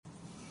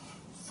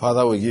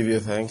Father, we give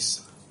you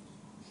thanks.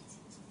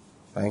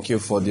 Thank you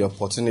for the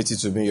opportunity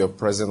to be in your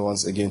presence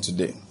once again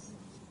today.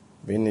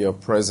 Being in your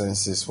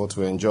presence is what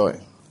we enjoy,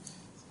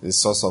 the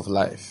source of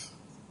life.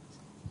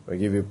 We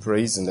give you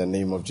praise in the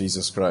name of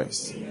Jesus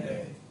Christ.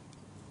 Amen.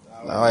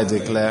 Now I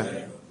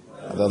declare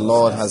that the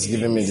Lord has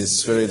given me the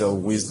spirit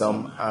of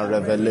wisdom and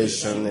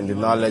revelation in the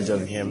knowledge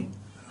of Him,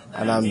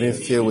 and I'm being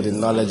filled with the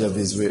knowledge of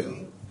His will,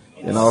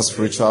 in all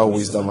spiritual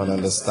wisdom and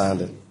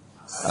understanding.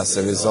 As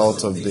a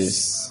result of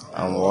this,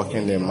 I'm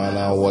walking in a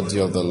manner worthy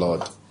of the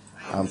Lord.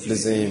 I'm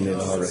pleasing Him in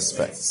all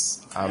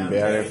respects. I'm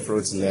bearing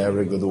fruit in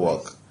every good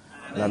work,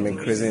 and I'm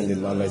increasing in the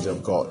knowledge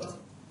of God.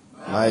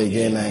 Now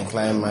again I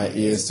incline my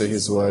ears to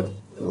His word.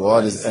 The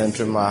word is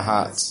entering my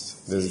heart.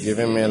 It is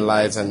giving me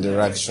light and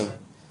direction.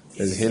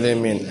 It is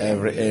healing me in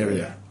every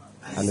area,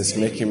 and it's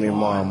making me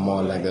more and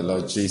more like the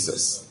Lord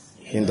Jesus.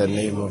 In the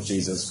name of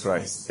Jesus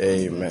Christ.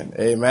 Amen.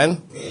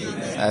 Amen.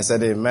 Amen. I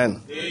said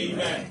amen.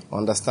 Amen.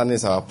 Understanding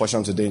is our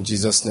portion today in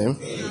Jesus' name.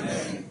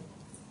 Amen.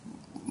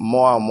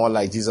 More and more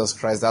like Jesus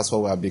Christ. That's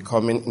what we are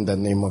becoming in the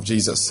name of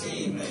Jesus.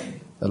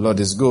 Amen. The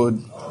Lord is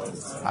good.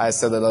 I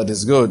said the Lord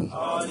is good.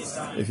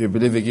 If you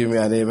believe it, give me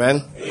an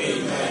amen.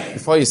 Amen.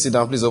 Before you sit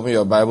down, please open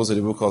your Bibles to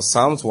the book of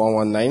Psalms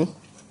 119.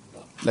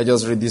 Let's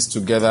just read this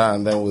together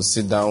and then we'll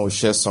sit down. We'll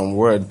share some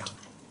word.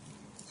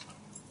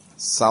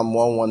 Psalm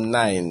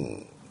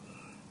 119.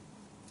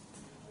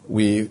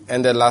 We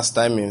ended last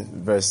time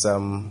in verse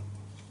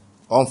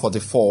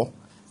 144,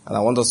 and I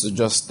want us to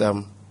just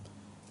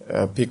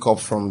pick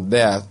up from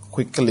there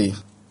quickly.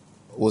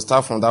 We'll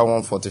start from that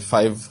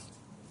 145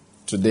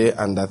 today,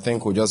 and I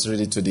think we'll just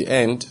read it to the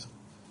end.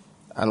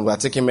 And we are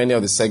taking many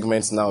of the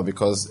segments now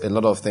because a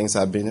lot of things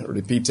have been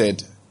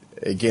repeated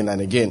again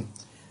and again.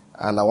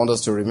 And I want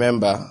us to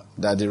remember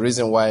that the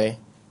reason why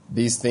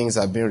these things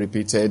have been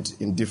repeated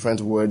in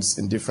different words,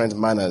 in different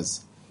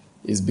manners,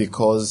 is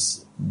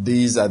because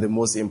these are the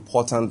most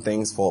important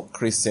things for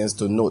Christians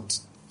to note.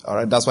 All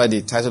right, that's why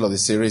the title of the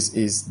series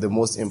is The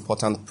Most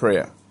Important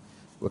Prayer.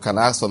 We can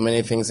ask for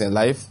many things in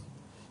life.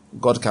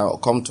 God can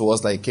come to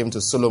us like He came to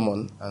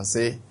Solomon and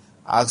say,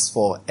 ask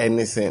for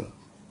anything.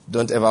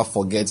 Don't ever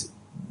forget,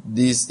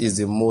 this is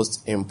the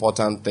most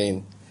important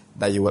thing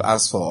that you will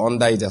ask for.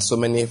 Under it, there are so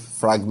many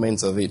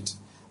fragments of it.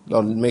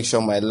 Lord, make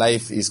sure my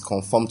life is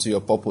conformed to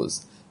your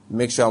purpose.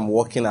 Make sure I'm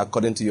walking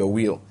according to your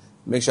will.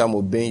 Make sure I'm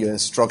obeying your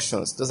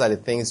instructions. Those are the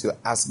things you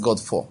ask God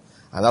for.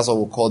 And that's what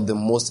we call the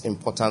most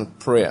important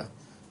prayer.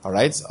 All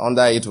right?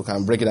 Under it, we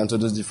can break it into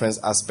those different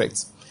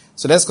aspects.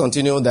 So let's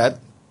continue that.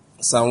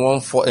 Psalm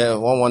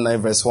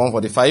 119, verse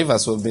 145,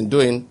 as we've been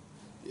doing.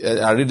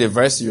 I read the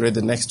verse, you read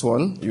the next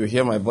one. You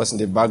hear my voice in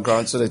the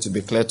background so that it will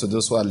be clear to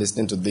those who are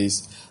listening to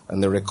this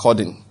and the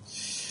recording.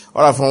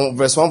 All right, from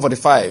verse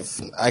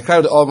 145. I cried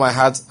with all my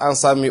heart,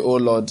 answer me, O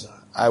Lord.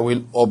 I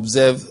will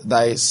observe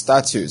thy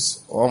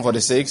statutes.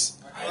 146.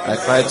 I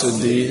cry to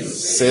thee,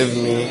 save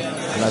me,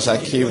 and I shall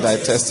keep thy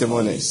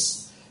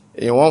testimonies.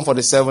 In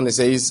 147 it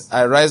says,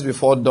 I rise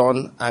before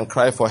dawn and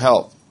cry for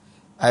help.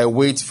 I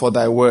wait for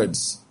thy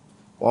words.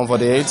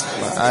 148,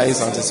 my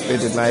eyes anticipate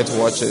the night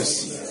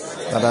watches,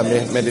 that I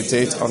may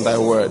meditate on thy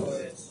word.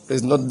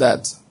 Please note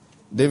that.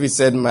 David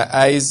said, my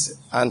eyes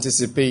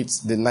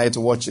anticipate the night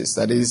watches.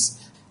 That is,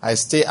 I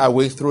stay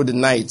awake through the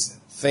night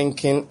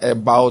thinking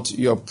about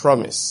your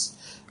promise.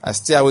 I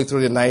stay awake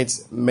through the night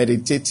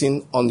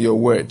meditating on your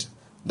word.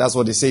 That's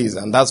what it says,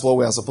 and that's what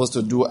we are supposed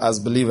to do as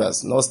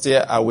believers. Not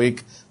stay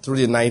awake through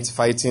the night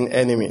fighting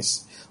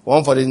enemies.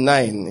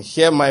 149,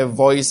 hear my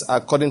voice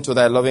according to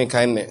thy loving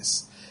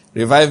kindness.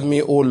 Revive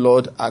me, O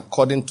Lord,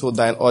 according to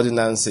thine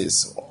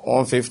ordinances.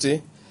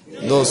 150,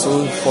 those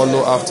who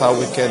follow after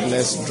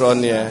wickedness draw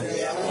near,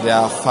 they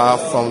are far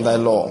from thy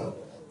law.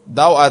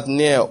 Thou art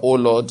near, O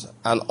Lord,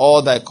 and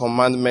all thy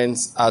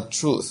commandments are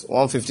truth.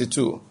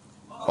 152,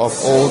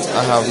 of old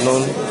I have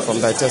known from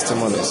thy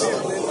testimonies,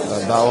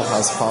 that thou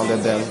hast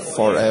founded them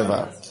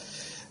forever.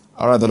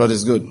 All right, the Lord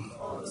is good.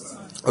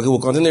 Okay,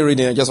 we'll continue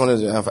reading. I just wanted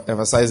to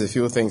emphasize a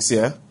few things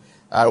here.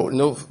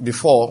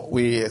 Before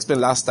we explained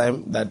last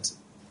time that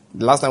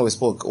the last time we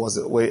spoke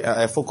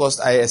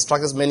I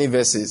extracted many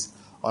verses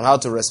on how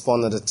to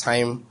respond at the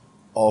time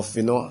of,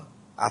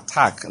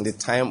 attack, and the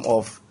time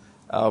of,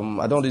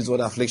 I don't use the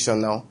word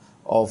affliction now,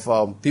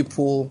 of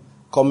people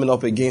coming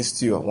up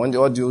against you.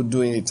 What do you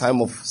do in a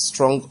time of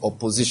strong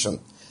opposition?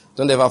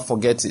 Don't ever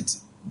forget it.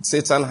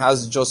 Satan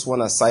has just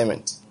one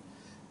assignment.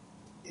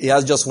 He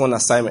has just one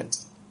assignment.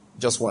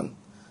 Just one.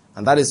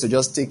 And that is to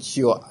just take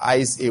your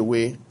eyes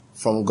away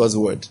from God's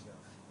word.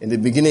 In the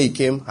beginning he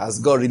came, has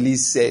God really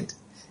said?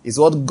 It's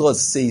what God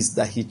says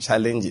that he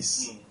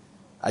challenges.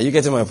 Are you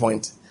getting my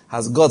point?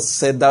 Has God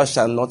said thou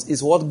shalt not?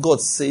 It's what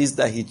God says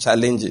that he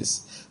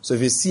challenges. So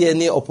if you see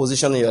any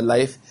opposition in your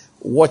life,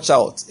 watch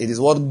out. It is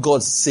what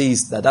God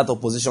says that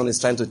opposition is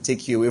trying to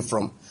take you away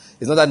from.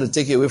 It's not trying to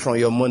take you away from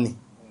your money.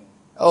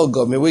 Oh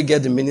God, may we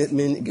get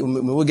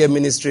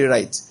ministry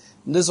right.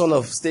 This one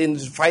of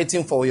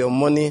fighting for your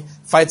money,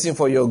 fighting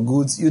for your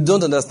goods. You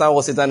don't understand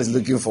what Satan is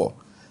looking for.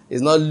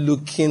 He's not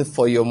looking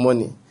for your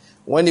money.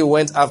 When he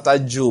went after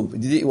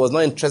Job, he was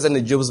not interested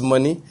in Job's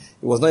money.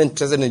 He was not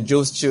interested in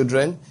Job's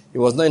children. He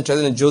was not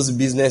interested in Job's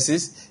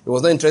businesses. He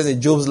was not interested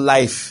in Job's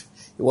life.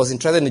 He was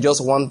interested in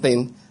just one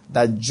thing,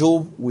 that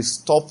Job will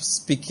stop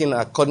speaking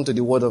according to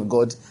the word of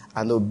God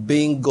and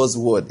obeying God's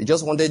word. He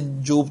just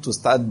wanted Job to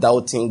start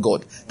doubting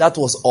God. That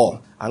was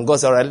all. And God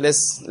said, all right,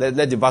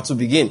 let the battle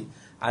begin.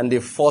 And they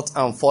fought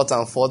and fought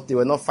and fought. They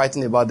were not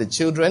fighting about the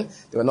children.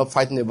 They were not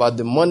fighting about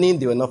the money.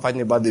 They were not fighting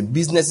about the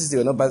businesses. They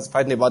were not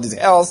fighting about his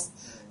health.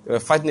 They were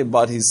fighting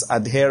about his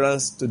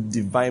adherence to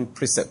divine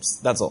precepts.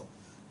 That's all.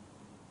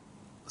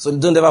 So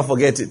don't ever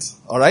forget it.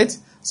 All right?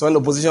 So when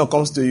opposition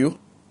comes to you,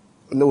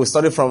 we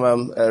study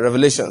from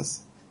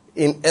Revelations.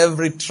 In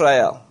every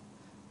trial,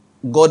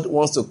 God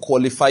wants to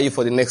qualify you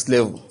for the next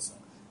level.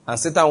 And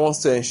Satan wants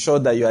to ensure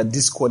that you are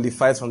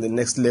disqualified from the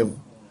next level.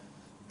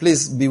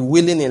 Please be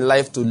willing in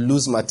life to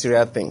lose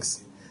material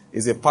things.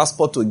 It's a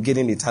passport to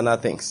gaining eternal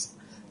things.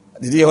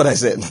 Did you hear what I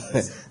said?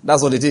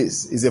 That's what it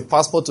is. It's a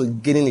passport to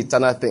gaining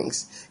eternal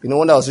things. You know,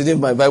 when I was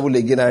reading my Bible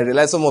again, I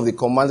realized some of the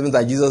commandments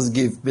that Jesus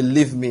gave,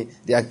 believe me,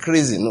 they are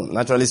crazy. No,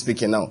 naturally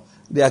speaking now.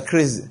 They are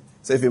crazy.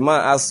 So if a man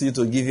asks you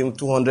to give him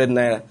 200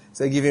 naira,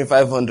 say give him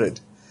 500.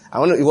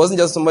 It wasn't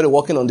just somebody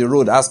walking on the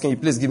road asking you,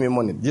 please give me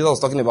money. Jesus was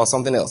talking about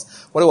something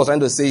else. What he was trying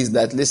to say is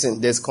that,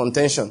 listen, there's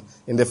contention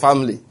in the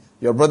family.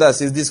 Your brother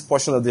says, this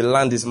portion of the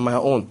land is my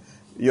own.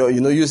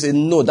 You say,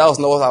 no, that was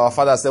not what our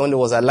father said when he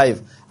was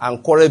alive.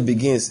 And quarrel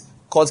begins.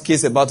 Court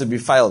case about to be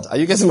filed. Are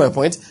you getting my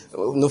point?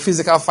 No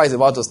physical fight is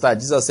about to start.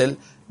 Jesus said,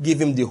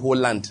 give him the whole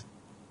land.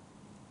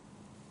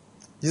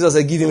 Jesus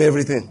said, give him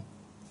everything.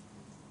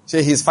 So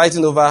he's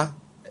fighting over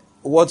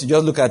what, you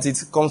just look at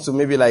it, comes to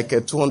maybe like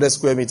 200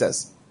 square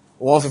meters.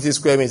 150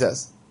 square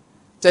meters.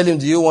 Tell him,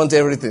 do you want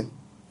everything?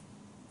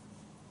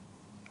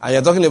 And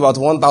you're talking about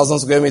 1,000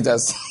 square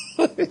meters.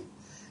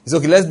 It's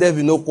okay, let there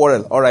be no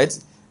quarrel. All right.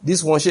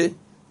 This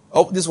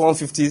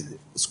 150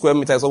 square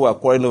meters is what we're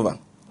quarreling over.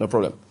 No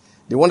problem.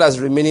 The one that's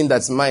remaining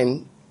that's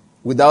mine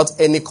without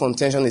any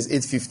contention is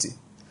 850.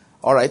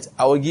 All right.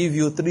 I will give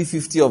you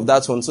 350 of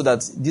that one so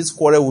that this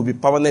quarrel will be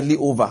permanently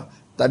over.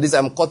 That is,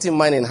 I'm cutting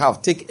mine in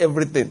half. Take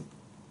everything.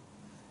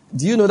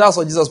 Do you know that's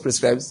what Jesus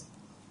prescribes?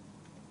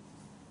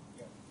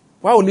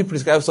 Why would he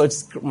prescribe such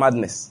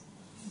madness?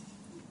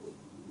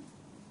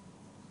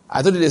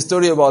 I told you the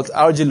story about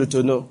R.J.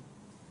 Lutono,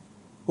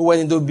 who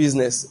went into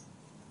business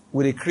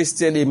with a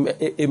Christian,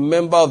 a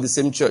member of the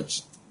same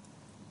church.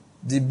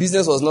 The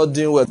business was not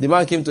doing well. The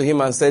man came to him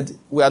and said,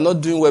 we are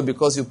not doing well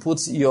because you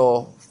put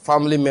your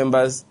family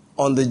members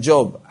on the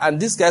job.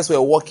 And these guys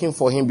were working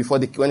for him before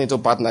they went into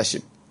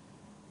partnership.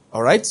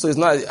 All right? So it's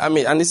not,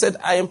 and he said,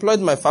 I employed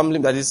my family,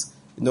 that is,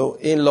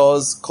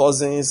 in-laws,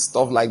 cousins,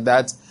 stuff like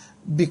that,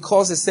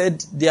 because he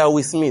said, they are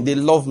with me, they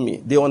love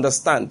me, they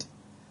understand.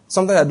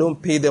 Sometimes I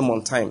don't pay them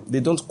on time.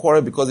 They don't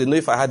quarrel because they know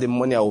if I had the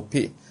money, I will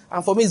pay.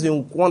 And for me, it's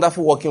been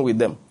wonderful working with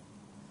them.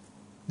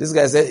 This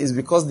guy said, it's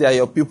because they are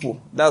your people.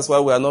 That's why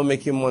we are not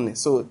making money.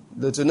 So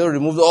the Lutono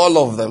removed all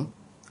of them,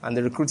 and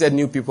they recruited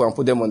new people and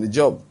put them on the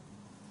job.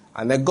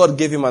 And then God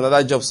gave him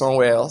another job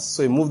somewhere else.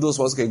 So he moved those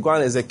ones. Okay, go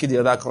and execute the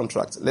other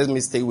contract. Let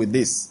me stay with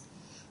this.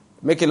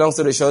 Make a long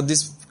story short,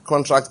 this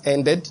contract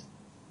ended,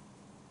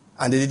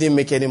 and they didn't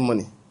make any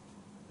money.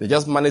 They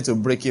just managed to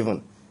break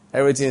even.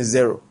 Everything is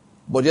zero.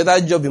 But the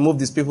other job he moved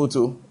these people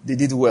to, they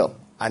did well.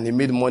 And he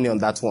made money on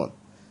that one.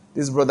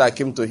 This brother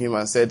came to him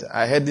and said,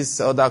 I heard this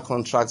other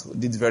contract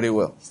did very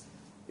well.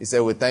 He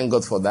said, we thank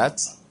God for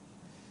that.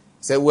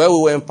 He said, well,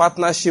 we were in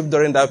partnership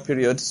during that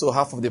period, so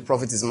half of the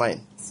profit is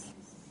mine.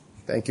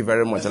 Thank you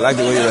very much. I like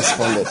the way you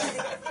responded.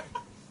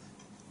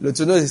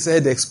 Lutono, his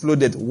head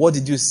exploded. What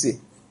did you say?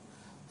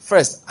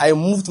 First, I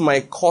moved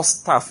my core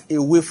staff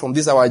away from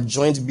this our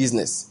joint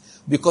business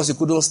because you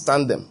couldn't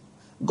stand them.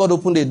 God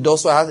opened a door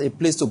so I had a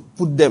place to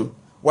put them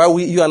while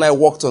you and I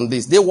worked on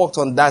this. They worked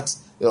on that,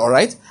 all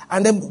right?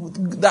 And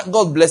then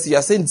God bless you.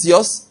 You're saying it's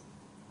yours?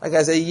 Like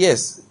I said,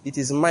 yes, it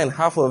is mine,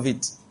 half of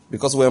it,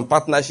 because we're in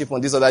partnership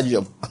on this other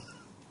job.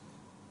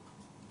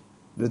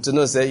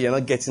 Lutono said, you're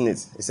not getting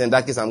it. He said, in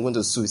that case, I'm going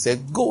to sue. He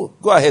said, go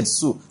ahead,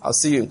 sue. I'll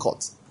see you in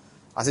court.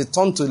 As he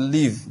turned to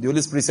leave, the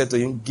Holy Spirit said to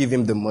him, give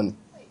him the money.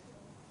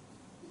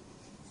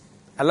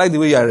 I like the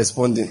way you are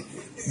responding.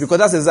 Because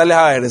that's exactly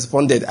how I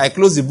responded. I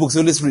closed the book,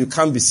 so Holy Spirit, you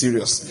can't be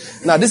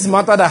serious. Now, this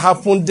matter that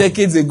happened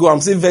decades ago, I'm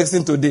still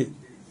vexing today.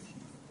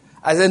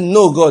 I said,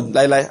 no, God,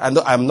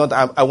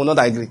 I will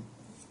not agree.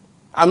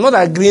 I'm not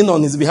agreeing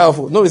on his behalf.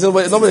 Nobody's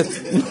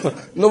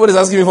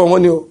asking me for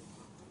money.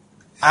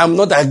 I'm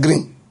not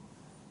agreeing.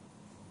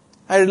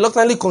 I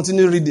reluctantly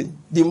continued reading.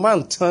 The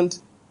man turned.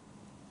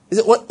 He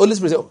said, what? Holy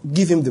Spirit said,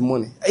 give him the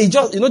money. He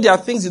just, there are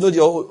things,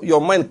 your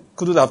mind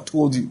couldn't have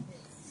told you.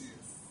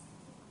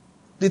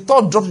 The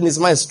thought dropped in his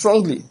mind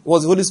strongly. It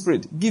was the Holy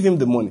Spirit. Give him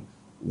the money.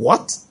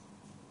 What?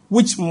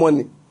 Which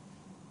money?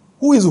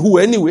 Who is who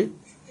anyway?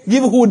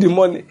 Give who the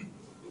money?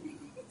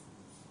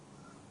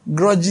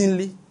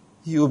 Grudgingly,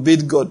 he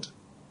obeyed God.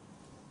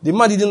 The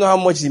man didn't know how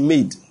much he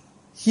made.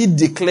 He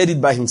declared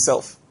it by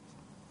himself.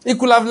 He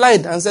could have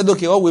lied and said,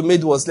 okay, all we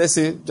made was, let's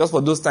say, just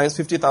for those times,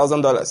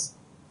 $50,000.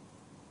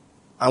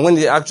 And when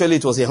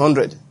it was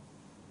 100.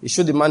 He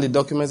showed the man the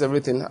documents,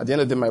 everything. At the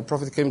end of the day, my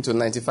profit came to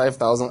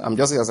 95,000. I'm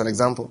just as an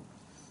example.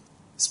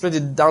 Spread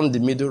it down the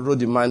middle, wrote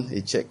the man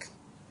a check.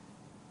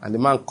 And the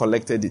man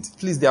collected it.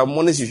 Please, there are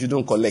monies you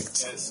shouldn't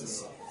collect.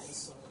 It's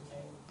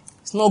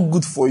not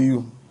good for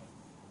you.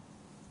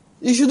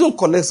 You shouldn't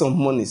collect some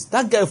monies.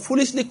 That guy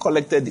foolishly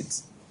collected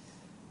it.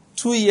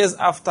 2 years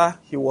after,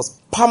 he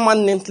was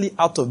permanently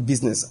out of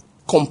business.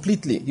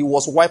 Completely. He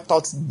was wiped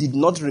out, did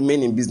not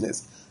remain in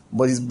business.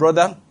 But his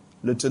brother,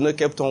 Letourneau,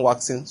 kept on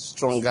waxing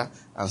stronger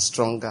and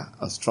stronger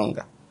and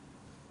stronger.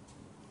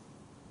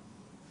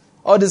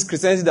 All this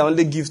Christianity that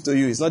only gives to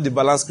you is not the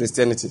balanced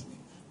Christianity.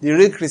 The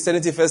real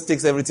Christianity first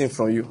takes everything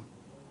from you.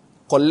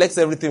 Collects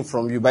everything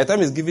from you. By the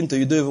time it's given to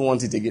you, you don't even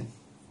want it again.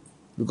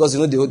 Because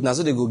now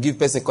so they go give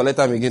person, collect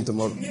them again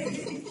tomorrow.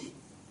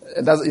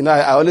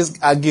 I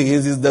always argue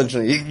against this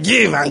doctrine. You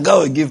give and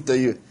God will give to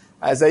you.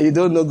 I say, you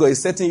don't know God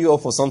is setting you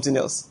up for something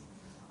else.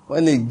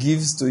 When He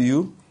gives to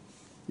you,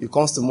 He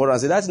comes tomorrow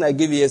and says, that thing I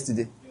gave you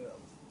yesterday.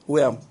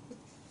 Where am I?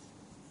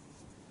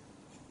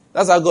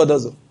 That's how God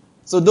does it.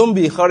 So don't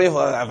be hurried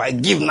for, if I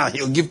give now,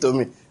 He'll give to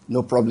me.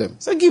 No problem.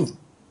 So give.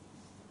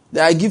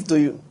 Then I give to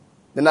you.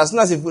 Then as soon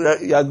as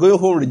you are going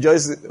home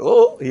rejoicing,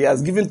 oh, He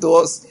has given to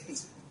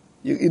us.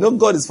 You know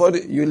God is for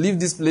you. You leave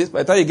this place. By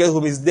the time you get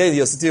home, He's there in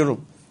your sitting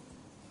room.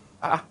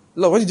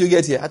 Lord, when did you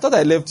get here? I thought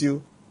I left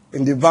you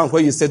in the bank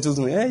where you settled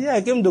me. Yeah,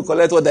 I came to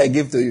collect what I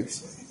gave to you.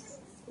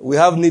 We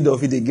have need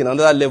of it again,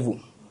 another level.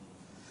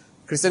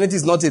 Christianity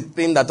is not a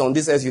thing that on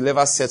this earth you'll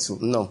ever settle.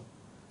 No.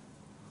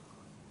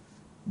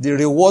 The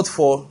reward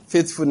for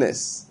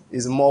faithfulness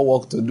is more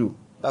work to do.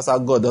 That's how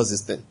God does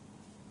His thing.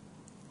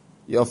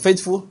 You're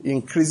faithful, He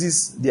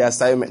increases the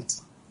assignment.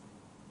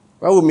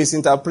 When we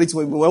misinterpret,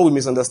 when we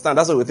misunderstand,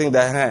 that's why we think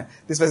that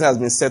this person has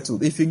been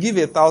settled. If you give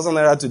 1,000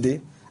 naira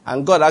today,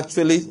 and God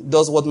actually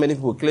does what many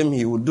people claim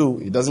He will do,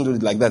 He doesn't do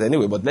it like that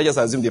anyway, but let's just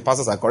assume the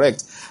pastors are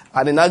correct,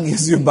 and He now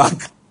gives you back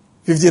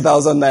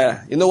 50,000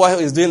 naira. You know why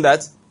He's doing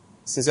that?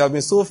 Since you have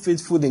been so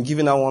faithful in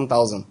giving out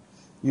 1,000,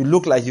 you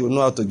look like you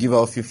know how to give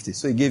out 50,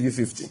 so He gave you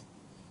 50.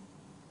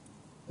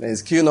 Then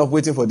He's queuing up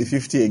waiting for the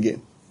 50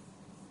 again.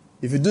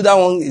 If you do that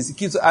one,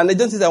 and I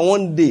don't think that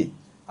one day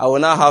I will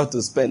now have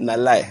to spend, na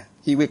lie.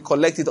 He will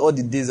collect it all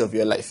the days of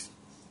your life.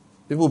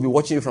 People will be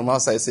watching you from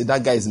outside and say,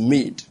 that guy is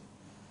made.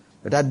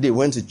 But that day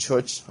went to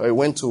church, or he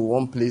went to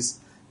one place,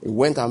 he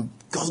went and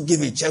God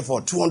gave a check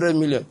for 200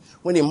 million.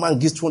 When a man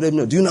gives 200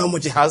 million, do you know how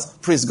much he has?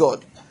 Praise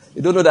God.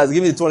 You don't know that he's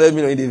giving 200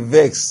 million, he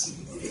vex.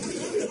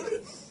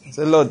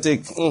 Say, Lord,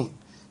 take,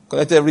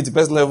 collect everything, the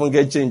person not even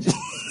get change.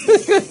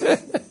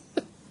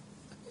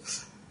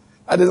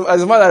 And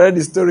as a man, I read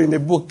the story in a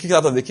book, Kicked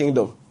Out of the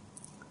Kingdom.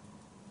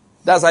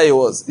 That's how he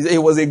was. He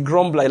was a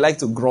grumbler. He liked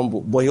to grumble,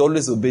 but he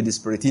always obeyed the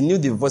Spirit. He knew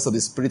the voice of the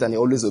Spirit and he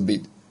always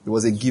obeyed. He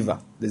was a giver.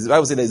 The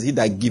Bible says there's he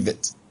that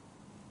giveth.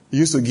 He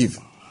used to give.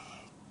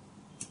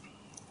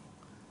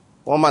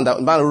 One man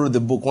who wrote the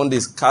book, one day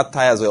his car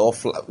tires were all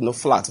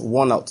flat,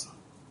 worn out. So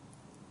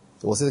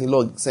he was saying,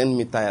 Lord, send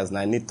me tires. Now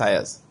I need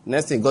tires.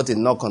 Next thing, he got a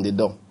knock on the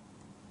door.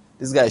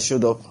 This guy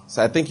showed up.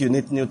 So I think you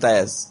need new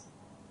tires.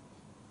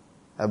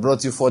 I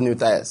brought you 4 new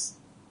tires.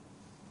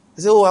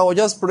 He said, I was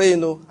just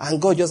praying,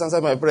 and God just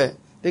answered my prayer.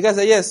 The guy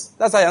said, yes,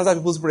 that's how I answer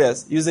people's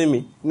prayers, using me.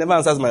 He never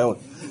answers my own.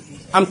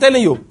 I'm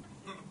telling you.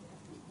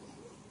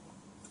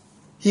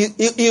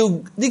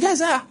 The guy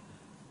said,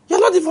 you're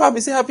not even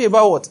happy. Say happy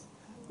about what?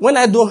 When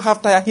I don't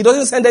have tires, he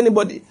doesn't send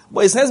anybody,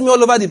 but he sends me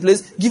all over the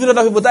place, giving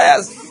other people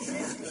tires.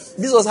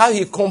 This was how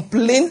he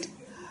complained.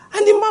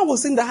 And the man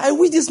was saying that, I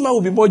wish this man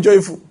would be more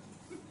joyful.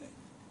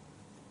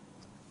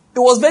 He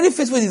was very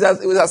faithful with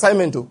his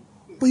assignment too.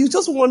 But you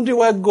just wondering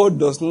why God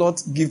does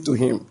not give to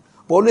him,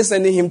 but only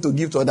sending him to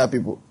give to other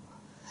people.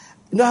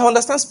 I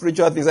understand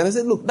spiritual things. And I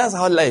said, look, that's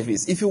how life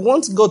is. If you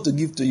want God to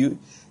give to you,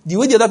 the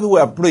way the other people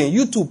are praying,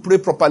 you too pray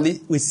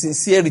properly with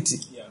sincerity.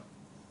 Yeah.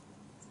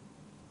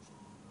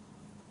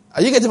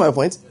 Are you getting my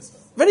point?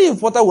 Yes, very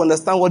important to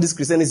understand what this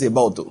Christianity is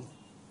about though.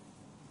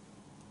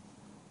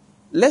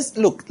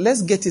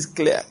 Let's get it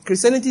clear.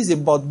 Christianity is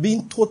about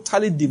being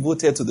totally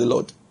devoted to the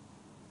Lord.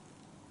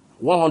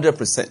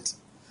 100%.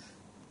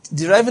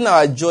 Deriving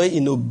our joy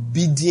in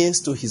obedience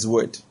to His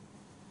word.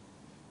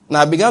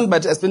 Now I began by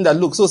explaining that,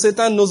 look, so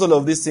Satan knows all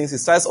of these things. He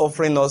starts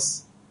offering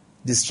us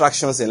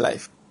distractions in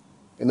life.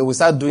 We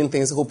start doing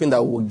things hoping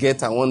that we'll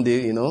get and one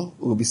day,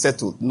 we'll be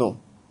settled. No.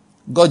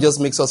 God just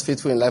makes us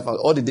faithful in life.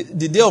 All the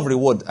day of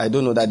reward, I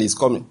don't know that is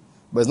coming.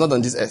 But it's not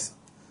on this earth.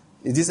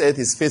 In this earth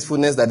is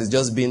faithfulness that is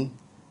just being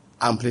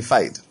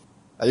amplified.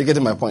 Are you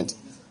getting my point?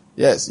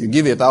 Yes, you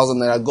give 1,000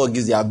 naira, God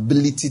gives the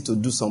ability to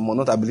do some more,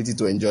 not ability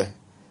to enjoy.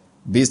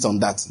 Based on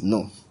that,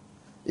 no.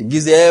 It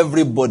gives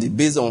everybody,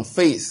 based on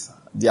faith,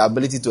 the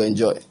ability to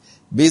enjoy.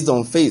 Based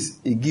on faith,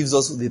 it gives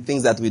us the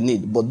things that we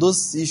need. But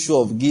those issue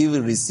of give,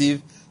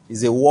 receive,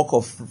 is a work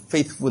of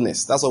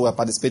faithfulness. That's what we're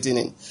participating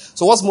in.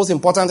 So what's most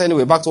important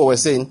anyway, back to what we're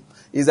saying,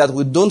 is that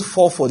we don't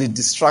fall for the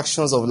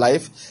distractions of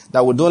life,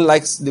 that we don't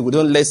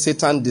let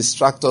Satan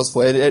distract us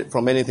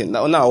from anything.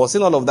 Now I was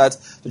saying all of that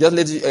to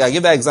just I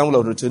give that example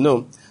of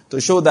Letourneau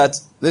to show that,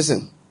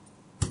 listen,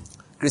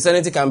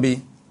 Christianity can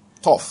be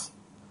tough.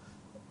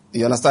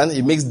 You understand?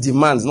 It makes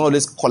demands, not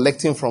always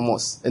collecting from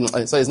us.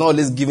 So it's not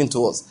always giving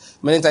to us.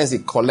 Many times he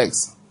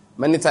collects.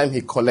 Many times he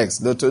collects.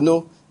 Though to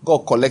know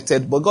God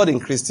collected, but God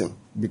increased him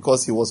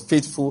because he was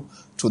faithful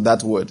to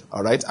that word.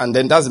 All right? And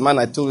then that's the man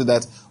I told you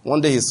that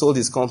one day he sold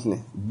his company,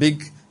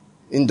 big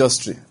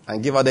industry,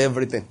 and gave out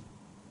everything.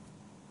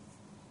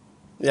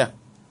 Yeah.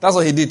 That's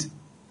what he did.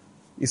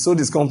 He sold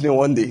his company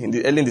one day in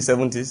the early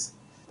 70s.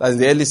 That's in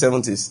the early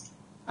 70s.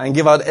 And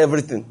gave out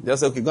everything. Just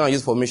said, okay, go and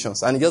use for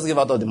missions. And he just gave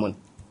out all the money.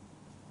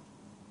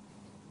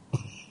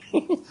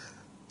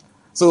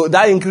 So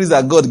that increase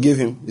that God gave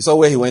him, you saw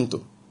where he went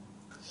to.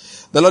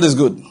 The Lord is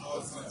good.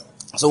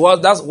 So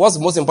what's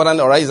most important,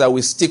 all right, is that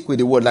we stick with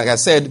the word. Like I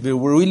said, we're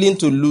willing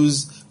to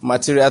lose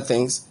material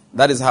things.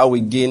 That is how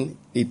we gain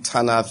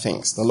eternal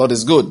things. The Lord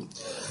is good.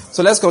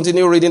 So let's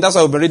continue reading. That's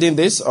why we've been reading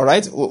this, all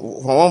right?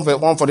 From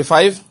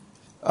 145,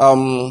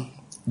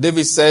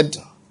 David said,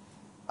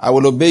 I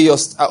will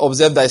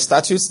observe thy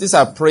statutes. These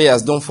are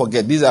prayers, don't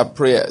forget. These are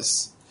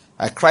prayers.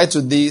 I cry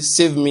to thee,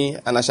 save me,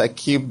 and I shall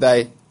keep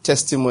thy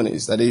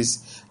testimonies. That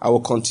is, I will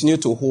continue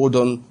to hold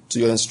on to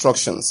your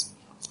instructions.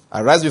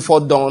 I rise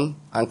before dawn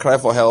and cry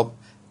for help.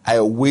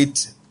 I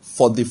wait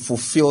for the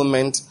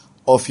fulfillment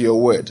of your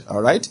word.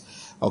 All right?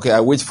 Okay, I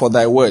wait for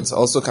thy words.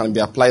 Also can be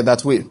applied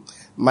that way.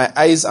 My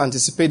eyes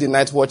anticipate the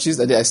night watches,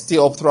 that I stay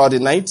up throughout the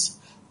night.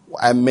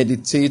 I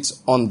meditate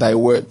on thy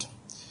word.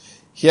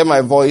 Hear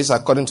my voice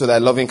according to thy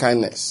loving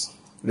kindness.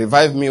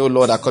 Revive me, O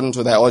Lord, according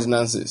to thy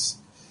ordinances.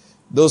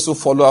 Those who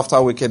follow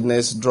after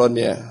wickedness draw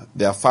near.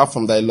 They are far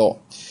from thy law.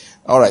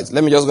 All right,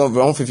 let me just go over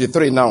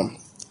 153 now.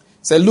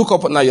 Say, look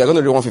up. Now you're going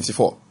to read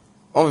 154.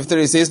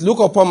 153 says, look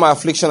upon my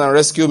affliction and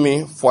rescue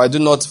me, for I do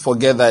not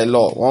forget thy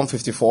law.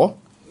 154.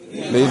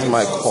 Lead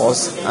my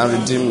cause and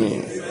redeem me.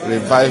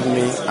 Revive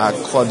me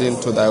according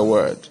to thy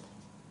word.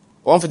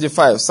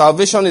 155.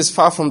 Salvation is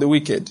far from the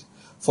wicked,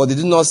 for they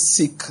do not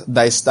seek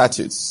thy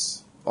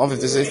statutes.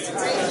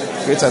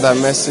 156. Great are thy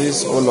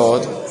mercies, O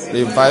Lord.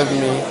 Revive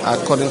me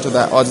according to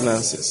thy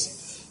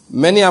ordinances.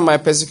 Many are my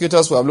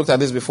persecutors who have looked at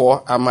this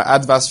before, and my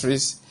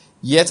adversaries,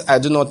 yet I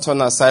do not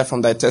turn aside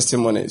from thy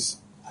testimonies.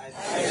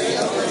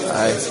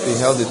 I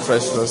beheld the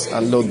treacherous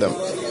and loathed them.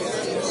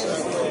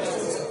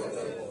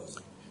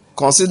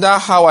 Consider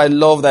how I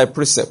love thy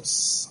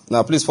precepts.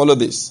 Now please follow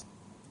this.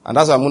 And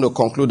that's what I'm going to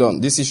conclude on,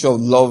 this issue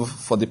of love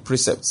for the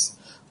precepts.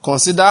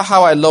 Consider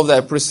how I love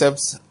thy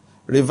precepts.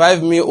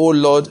 Revive me, O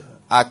Lord,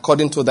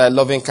 according to thy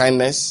loving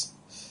kindness.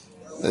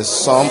 The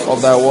sum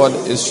of thy word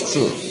is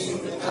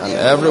truth, and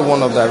every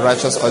one of thy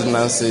righteous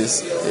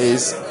ordinances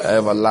is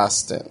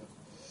everlasting.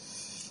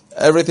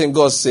 Everything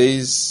God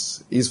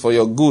says is for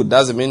your good.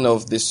 That's the meaning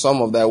of the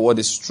sum of thy word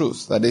is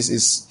truth. That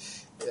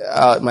is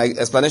my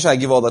explanation I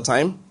give all the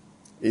time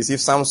is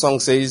if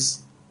Samsung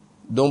says,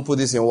 don't put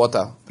this in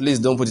water, please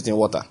don't put it in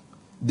water.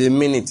 They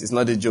mean it. It's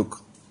not a joke.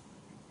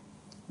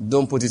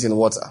 Don't put it in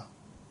water.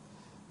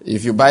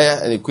 If you buy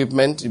an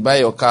equipment, you buy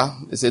your car,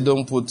 they say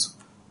don't put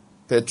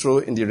petrol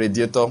in the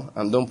radiator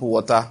and don't put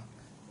water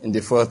in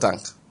the fuel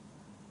tank.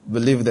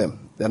 Believe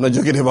them. They're not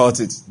joking about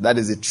it. That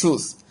is the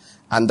truth.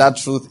 And that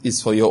truth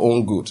is for your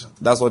own good.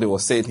 That's what he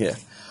was saying here.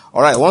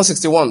 All right,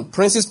 161.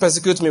 Princes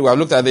persecute me. We have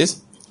looked at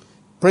this.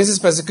 Princes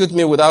persecute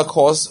me without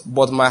cause,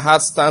 but my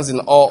heart stands in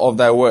awe of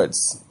thy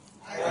words.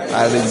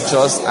 I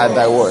rejoice at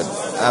thy word,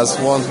 as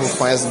one who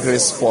finds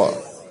great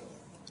spoil.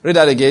 Read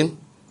that again.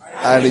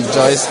 I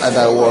rejoice at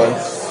thy word,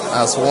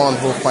 as one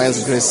who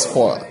finds great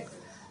spoil.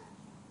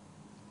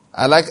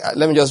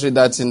 Let me just read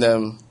that in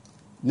the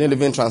New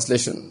Living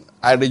Translation.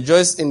 I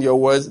rejoice in your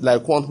words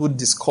like one who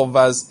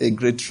discovers a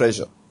great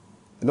treasure.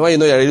 You know when you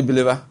know you're a real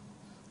believer?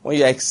 When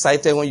you're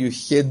excited, when you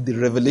hear the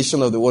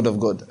revelation of the word of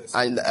God.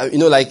 And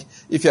like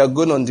if you are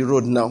going on the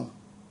road now,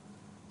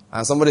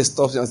 and somebody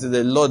stops you and says,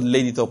 the Lord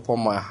laid it upon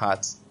my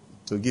heart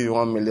to give you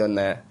 1 million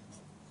naira.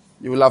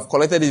 You will have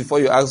collected it before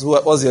you ask,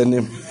 what's your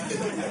name?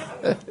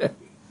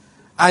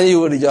 And you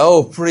will rejoice,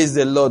 oh, praise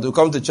the Lord. You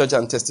come to church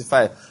and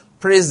testify.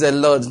 Praise the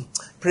Lord.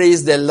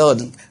 Praise the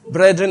Lord.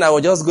 Brethren, I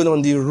was just going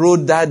on the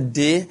road that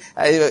day.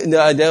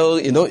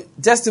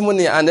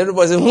 Testimony, and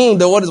everybody said,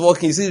 the word is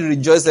working. You see,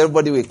 rejoice,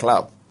 everybody will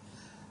clap.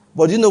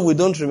 But we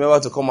don't remember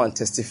to come and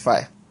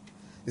testify.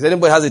 If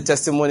anybody has a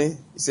testimony, you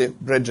say,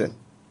 brethren,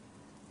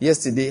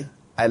 yesterday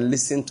I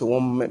listened to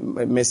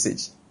one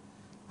message.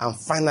 And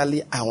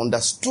finally, I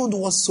understood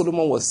what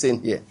Solomon was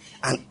saying here.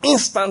 And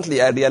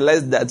instantly, I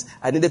realized that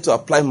I needed to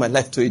apply my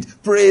life to it.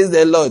 Praise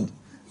the Lord.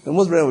 And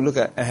most brethren will look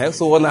at,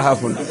 so what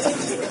happened?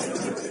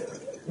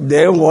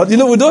 Then what? We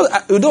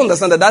don't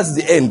understand that that's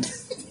the end.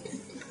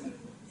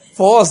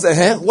 For us,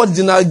 what did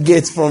you now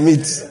get from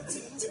it?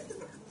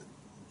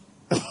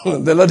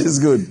 The Lord is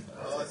good.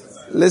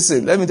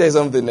 Listen, let me tell you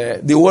something.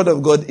 The word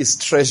of God is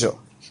treasure.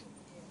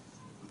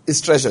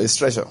 It's treasure. It's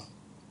treasure.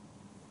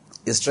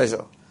 It's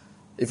treasure.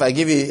 If I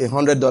give you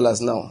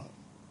 $100 now,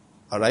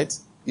 all right,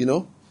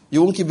 you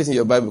won't keep it in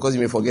your Bible because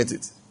you may forget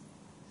it.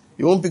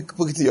 You won't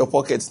put it in your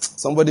pocket.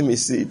 Somebody may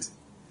see it.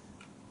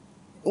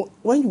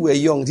 When you were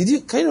young, can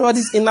you remember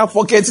this inner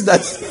pocket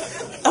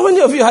that, how many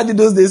of you had it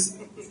those days?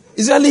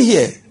 It's really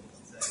here.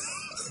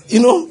 You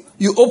know,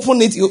 you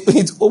open it,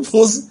 it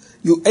opens.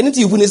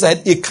 Anything you put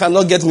inside, it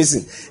cannot get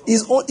missing.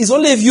 It's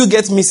only if you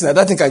get missing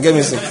that thing can get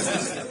missing.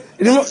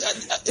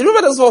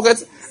 Remember this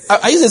pocket?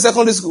 I used in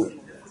secondary school.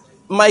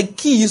 My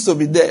key used to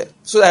be there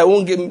so that I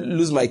won't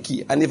lose my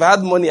key. And if I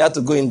had money, I had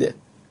to go in there.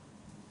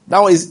 That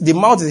one is, the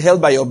mouth is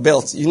held by your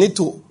belt. You need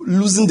to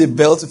loosen the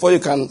belt before you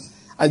can,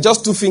 and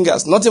just 2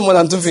 fingers, nothing more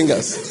than 2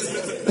 fingers.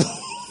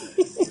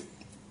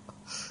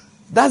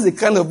 That's the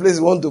kind of place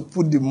you want to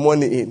put the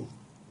money in.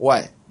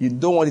 Why? You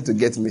don't want it to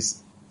get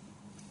missing.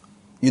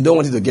 You don't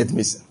want it to get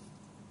missing.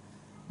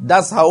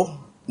 That's how,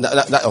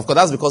 of course,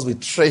 that's because we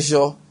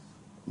treasure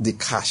the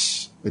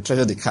cash. We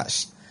treasure the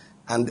cash.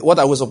 And what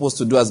are we supposed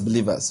to do as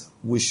believers?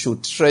 We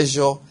should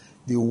treasure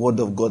the word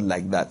of God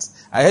like that.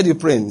 I heard you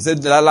praying. You said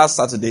that last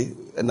Saturday,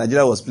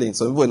 Nigeria was playing.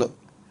 So people know.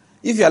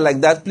 If you are like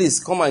that, please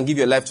come and give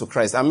your life to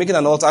Christ. I'm making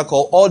an altar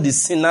call. All the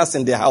sinners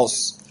in the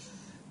house.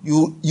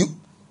 You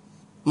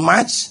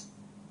match.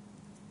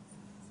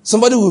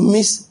 Somebody will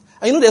miss.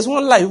 And you know, there's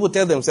one lie people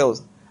tell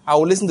themselves. I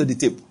will listen to the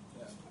tape.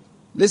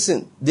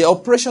 Listen, the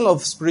operation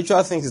of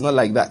spiritual things is not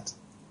like that.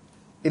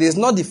 It is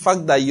not the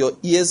fact that your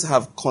ears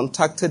have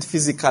contacted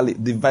physically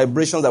the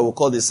vibrations that we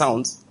call the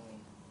sounds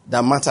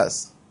that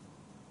matters.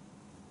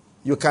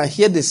 You can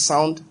hear the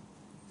sound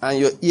and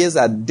your ears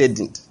are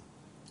deadened.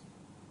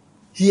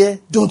 Hear,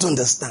 don't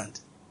understand.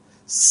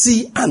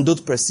 See and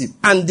don't perceive.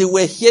 And they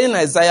were hearing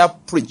Isaiah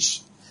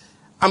preach.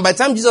 And by the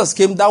time Jesus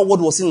came, that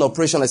word was in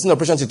operation. It's in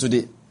operation till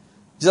today.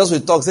 Jesus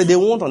will talk, say they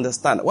won't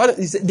understand. Why?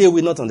 He said they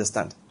will not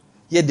understand.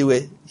 Yet they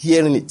were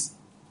hearing it.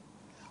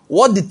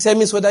 What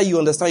determines whether you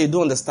understand or you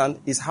don't understand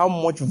is how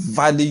much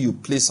value you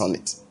place on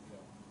it.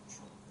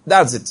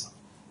 That's it.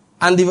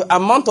 And the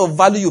amount of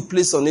value you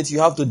place on it, you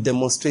have to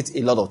demonstrate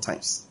a lot of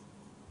times.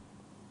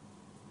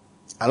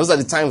 And those are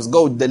the times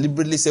God would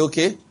deliberately say,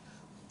 okay,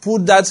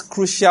 put that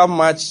crucial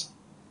match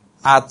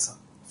at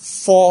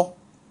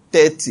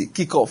 4:30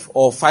 kickoff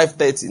or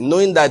 5:30,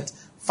 knowing that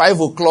 5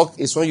 o'clock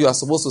is when you are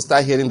supposed to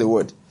start hearing the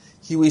word.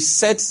 He will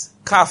set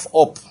calf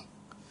up.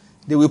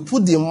 They will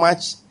put the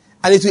match,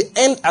 and it will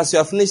end as you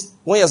are finished,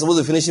 when you are supposed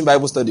to finish in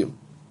Bible study. You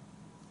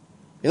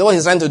know what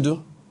he's trying to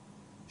do?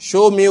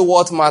 Show me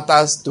what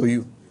matters to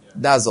you.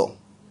 That's all.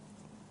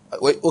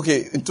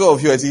 Okay, 2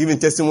 of you are giving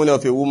testimony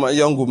of a woman,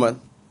 young woman,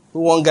 who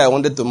one guy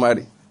wanted to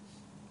marry.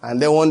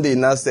 And then one day he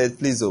now said,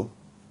 please,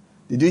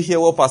 did you hear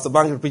what Pastor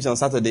Bank preached on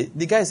Saturday?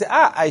 The guy said,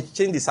 I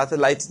changed the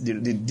satellite,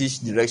 the dish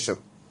direction.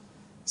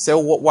 Said,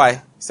 why?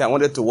 He said, I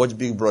wanted to watch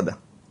Big Brother.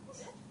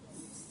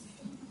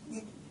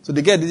 So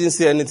the girl didn't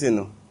say anything,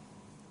 no.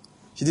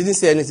 She didn't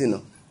say anything,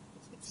 no.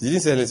 She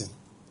didn't say anything.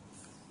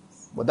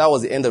 But that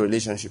was the end of the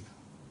relationship.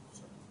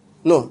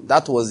 No,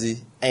 that was the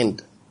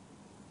end.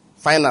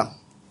 Final.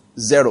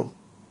 0.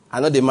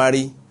 And now they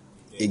marry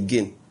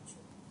again.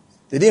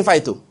 They didn't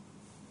fight, though.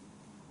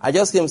 I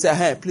just came and said,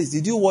 hey, please,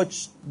 did you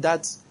watch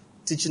that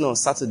teaching on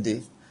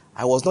Saturday?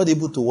 I was not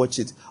able to watch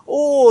it.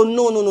 Oh,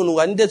 no.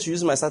 I needed to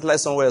use my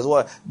satellite somewhere as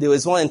well. There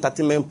was one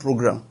entertainment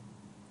program.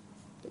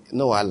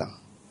 No, Allah.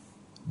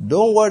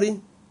 Don't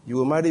worry. You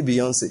will marry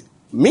Beyonce.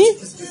 Me?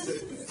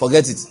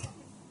 Forget it.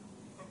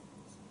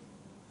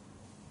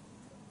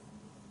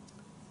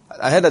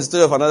 I heard the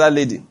story of another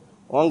lady.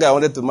 One guy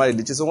wanted to marry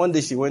the chick. So one day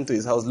she went to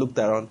his house, looked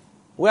around.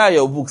 Where are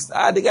your books?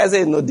 The guy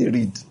said, no, they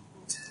read.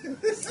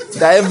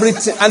 That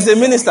everything. And the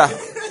minister.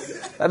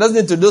 That doesn't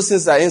need to do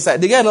things that are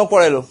inside. The guy no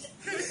quarrel.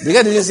 The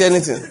guy didn't say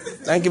anything.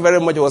 Thank you very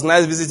much. It was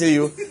nice visiting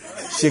you.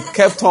 She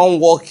kept on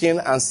walking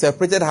and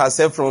separated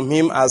herself from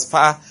him as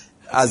far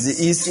as the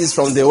east is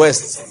from the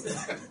west.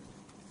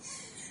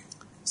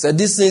 So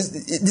these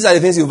are the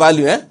things you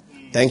value, eh?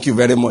 Thank you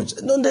very much.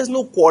 No, there's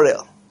no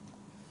quarrel.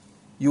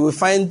 You will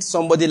find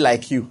somebody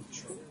like you.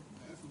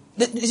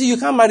 You see, you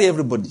can't marry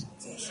everybody.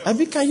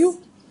 Can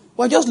you?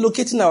 We're just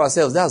locating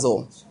ourselves, that's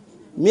all.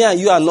 Me and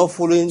you are not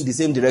following the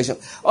same direction.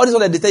 All this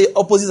one that they tell you,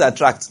 opposites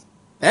attract.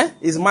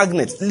 It's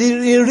magnet.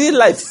 In real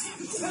life.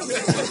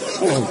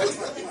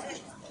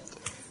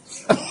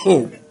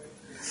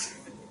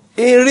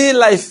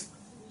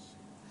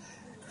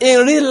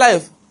 In real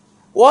life,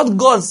 what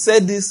God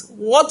said is,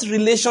 what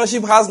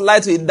relationship has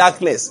light with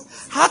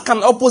darkness? How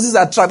can opposites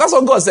attract? That's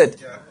what God said.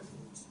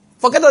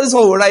 Forget all this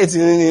one we write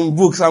in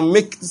books and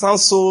make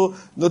sound so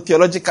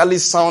theologically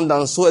sound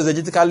and so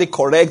exegetically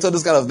correct, all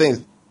those kind of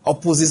things.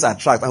 Opposites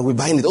attract, and we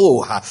bind it.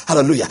 Oh,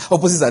 hallelujah.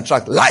 Opposites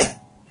attract. Lie.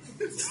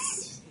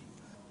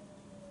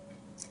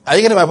 Are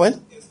you getting my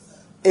point?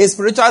 In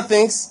spiritual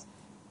things,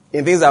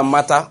 in things that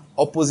matter,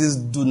 opposites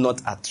do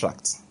not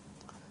attract.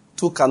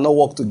 Two cannot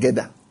work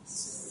together.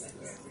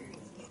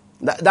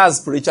 That's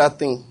spiritual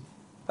thing.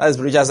 That's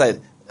spiritual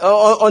side.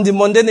 On the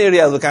mundane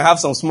areas, we can have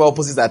some small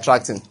opposites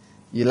attracting.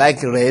 You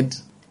like red,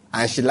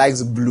 and she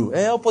likes blue.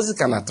 Opposites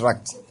can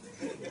attract.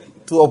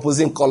 Two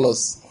opposing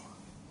colors.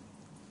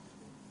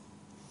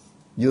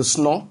 You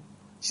snore,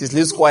 she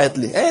sleeps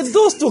quietly.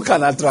 Those two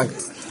can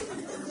attract.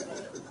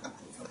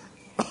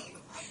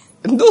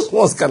 And those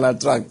ones can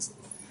attract.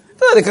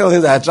 Those are the kind of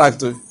things that attract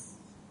to.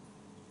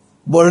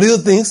 But real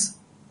things,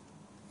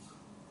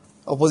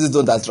 opposites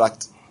don't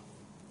attract.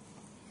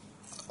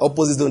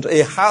 Opposites don't.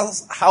 A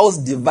house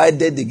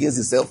divided against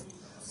itself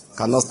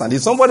cannot stand.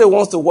 If somebody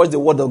wants to watch the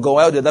word of God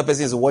while the other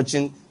person is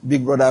watching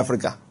Big Brother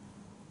Africa,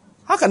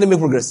 how can they make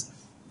progress?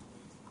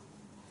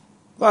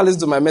 Go and listen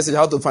to my message,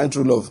 How to Find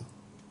True Love.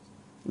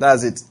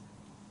 That's it.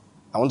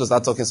 I want to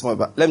start talking some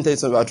about. Let me tell you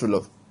something about true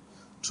love.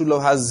 True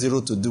love has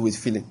zero to do with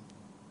feeling.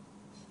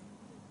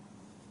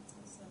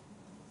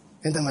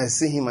 Anytime I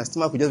see him, my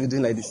stomach will just be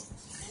doing like this.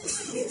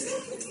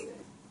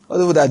 All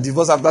the people that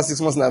divorce after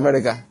 6 months in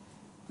America,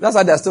 that's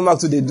how their stomach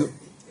too they do.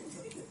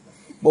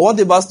 But one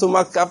thing about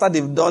stomach, after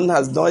they've done,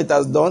 has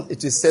done,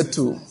 it is set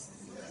to.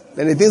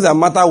 Then the things that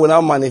matter will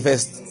now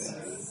manifest.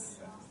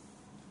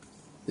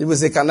 People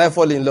say, can I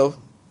fall in love?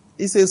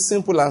 It's a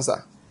simple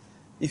answer.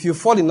 If you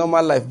fall in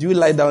normal life, do you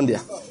lie down there?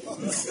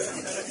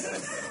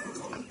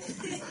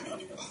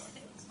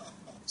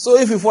 So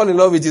if you fall in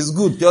love, it is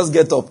good. Just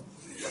get up.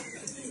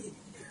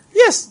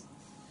 Yes.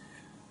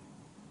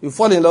 You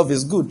fall in love,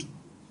 is good.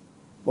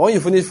 But when you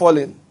finish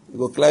falling, you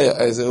go clear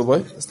your eyes. Say, oh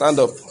boy, stand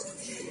up.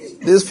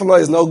 This floor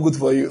is not good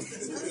for you.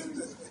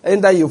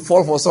 Anytime you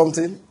fall for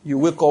something, you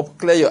wake up,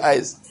 clear your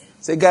eyes.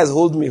 Say, guys,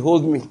 hold me.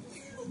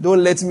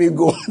 Don't let me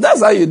go.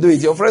 That's how you do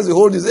it. Your friends will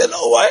hold you. Say,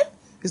 no, why?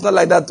 It's not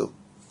like that too.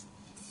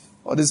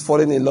 All this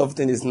falling in love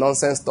thing is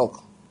nonsense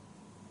talk.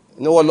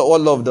 You know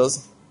what love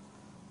does?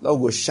 Love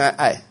will shine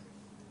eye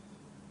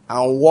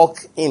and walk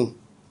in.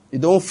 You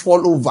don't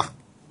fall over.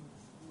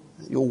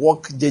 You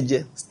walk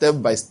jeje, step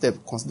by step.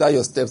 Consider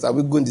your steps. Are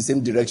we going the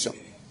same direction?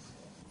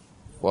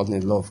 Falling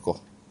in love, God.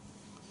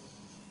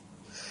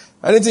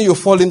 Anything you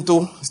fall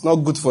into, it's not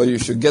good for you. You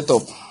should get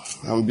up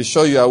and be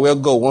sure you are where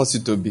God wants you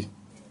to be.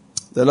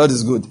 The Lord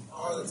is good.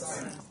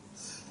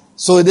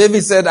 So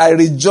David said, I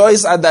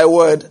rejoice at thy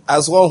word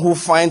as one who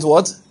finds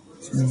what?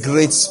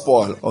 Great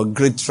spoil or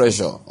great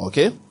treasure.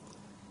 Okay?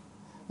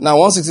 Now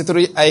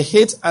 163, I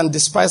hate and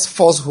despise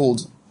falsehood,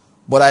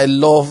 but I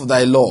love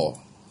thy law.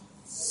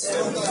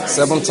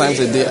 7 times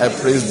a day I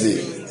praise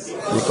thee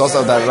because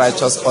of thy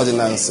righteous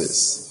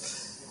ordinances.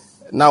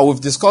 Now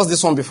we've discussed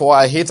this one before.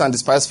 I hate and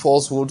despise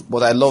falsehood,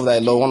 but I love thy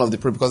law. One of the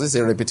because it's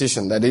a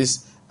repetition. That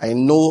is, I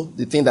know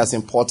the thing that's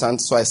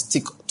important, so I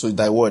stick to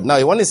thy word.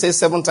 Now, when it says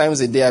 7 times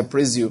a day I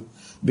praise you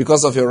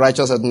because of your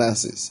righteous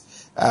ordinances,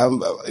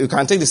 you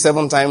can take the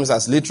 7 times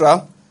as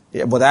literal,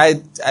 but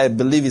I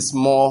believe it's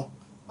more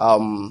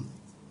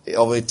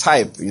of a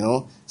type,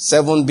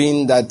 7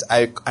 being that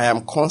I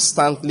am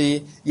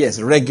constantly,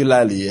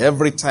 regularly,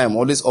 every time,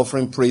 always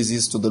offering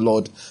praises to the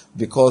Lord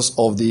because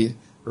of the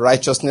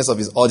righteousness of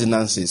his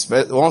ordinances.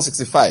 Verse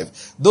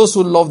 165, those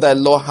who love thy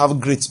law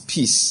have great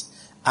peace,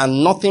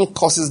 and nothing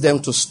causes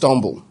them to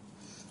stumble.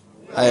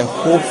 I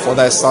hope for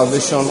thy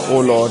salvation,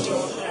 O Lord,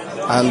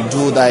 and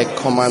do thy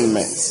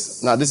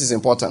commandments. Now, this is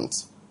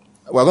important.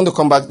 We're going to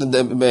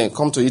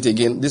come to it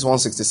again. This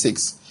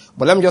 166.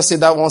 But let me just say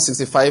that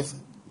 165,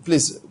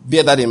 please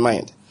bear that in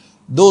mind.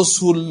 Those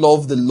who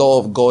love the law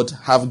of God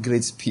have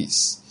great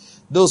peace.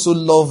 Those who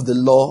love the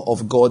law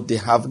of God, they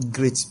have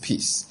great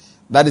peace.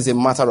 That is a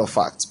matter of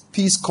fact.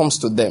 Peace comes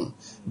to them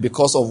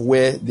because of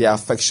where their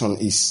affection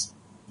is.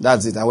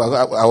 That's it. I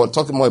will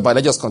talk more about it.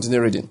 Let's just continue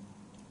reading.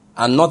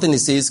 And nothing, it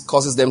says,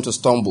 causes them to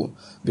stumble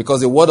because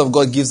the word of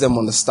God gives them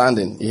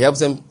understanding. It helps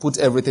them put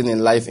everything in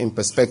life in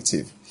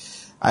perspective.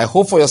 I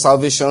hope for your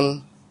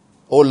salvation,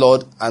 O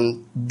Lord,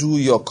 and do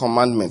your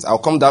commandments. I'll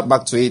come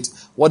back to it.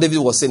 What David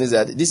was saying is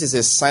that this is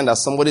a sign that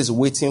somebody is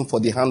waiting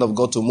for the hand of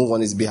God to move on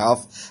his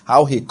behalf,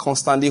 how he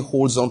constantly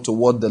holds on to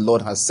what the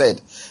Lord has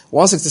said.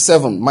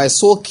 167, my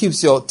soul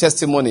keeps your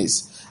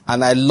testimonies,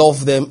 and I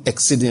love them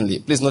exceedingly.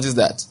 Please notice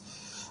that.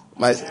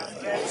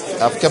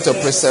 I've kept your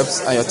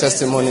precepts and your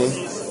testimony,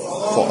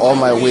 for all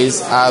my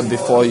ways are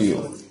before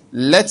you.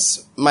 Let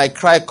my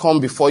cry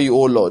come before you,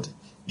 O Lord.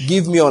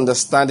 Give me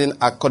understanding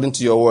according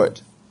to your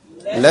word.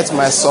 Let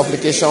my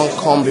supplication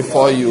come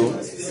before you.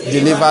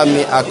 Deliver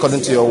me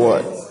according to your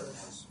word.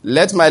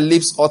 Let my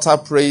lips utter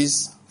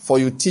praise, for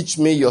you teach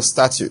me your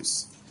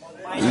statutes.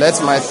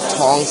 Let my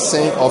tongue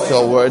sing of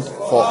your word,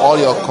 for all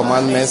your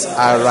commandments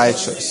are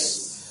righteous.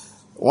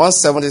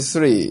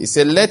 173, he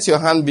said, let your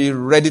hand be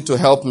ready to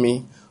help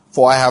me,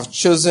 for I have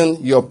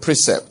chosen your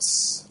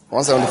precepts.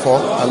 174,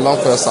 I long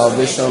for your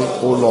salvation,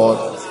 O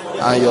Lord,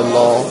 and your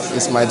law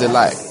is my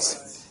delight.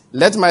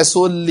 Let my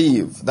soul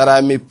live, that I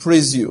may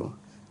praise you,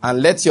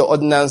 and let your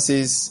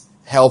ordinances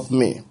help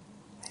me.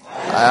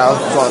 I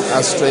have gone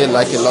astray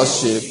like a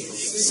lost sheep.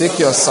 Seek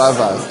your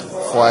servant,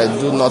 for I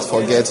do not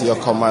forget your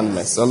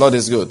commandments. The Lord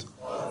is good.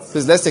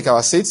 Please, let's take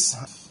our seats.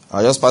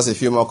 I'll just pass a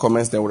few more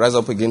comments, then we'll rise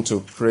up again to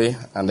pray,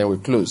 and then we'll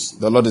close.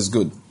 The Lord is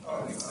good.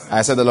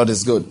 I said the Lord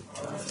is good.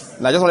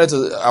 And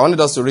I wanted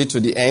us to read to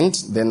the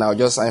end, then I'll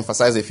just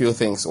emphasize a few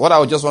things. What I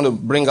would just want to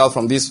bring out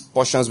from these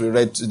portions we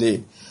read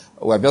today,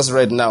 we have just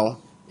read now,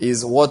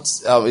 is what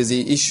is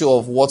the issue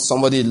of what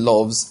somebody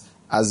loves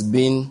as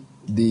being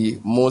the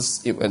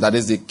most, that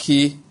is the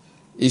key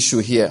issue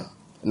here.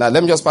 Now,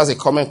 let me just pass a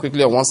comment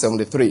quickly on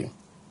 173.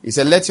 He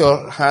said, let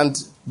your hand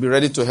be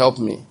ready to help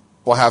me,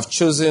 for I have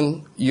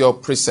chosen your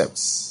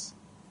precepts.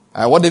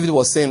 And what David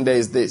was saying there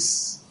is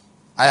this.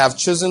 I have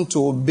chosen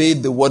to obey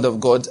the word of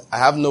God. I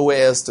have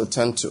nowhere else to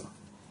turn to.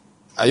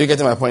 Are you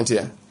getting my point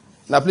here?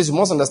 Now, please, you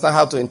must understand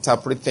how to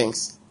interpret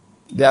things.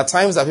 There are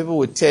times that people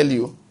will tell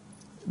you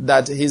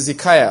that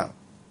Hezekiah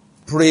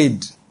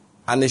prayed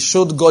and he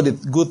showed God the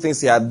good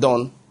things he had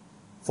done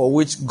for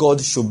which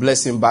God should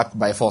bless him back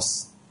by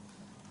force.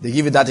 They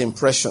give you that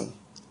impression.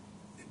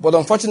 But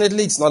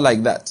unfortunately, it's not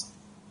like that.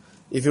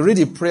 If you read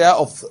the prayer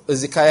of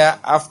Hezekiah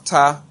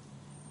after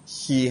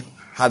he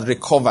had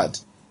recovered,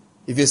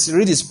 if you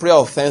read his prayer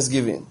of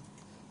thanksgiving,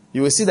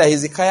 you will see that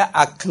Hezekiah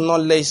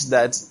acknowledged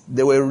that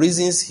there were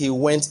reasons he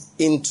went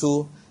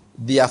into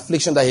the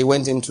affliction that he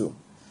went into.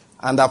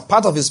 And that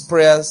part of his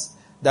prayers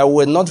that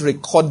were not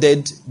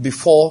recorded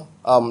before,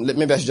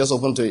 maybe I should just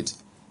open to it.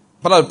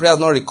 Part of the prayers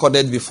not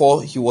recorded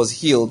before he was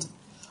healed,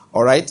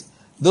 all right?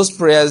 Those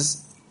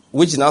prayers,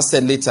 which he now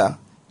said later,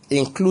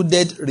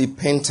 included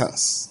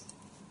repentance.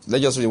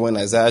 Let's just read one,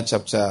 Isaiah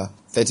chapter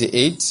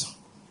 38,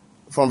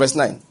 from verse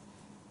 9.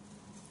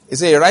 It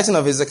says, a writing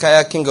of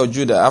Hezekiah, king of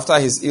Judah, after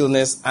his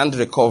illness and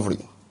recovery.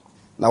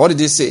 Now, what did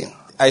he say?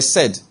 I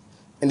said,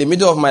 in the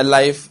middle of my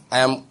life, I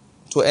am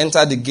to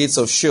enter the gates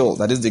of Sheol,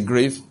 that is the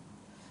grave,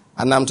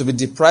 and I am to be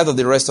deprived of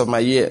the rest of my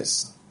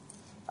years.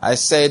 I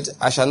said,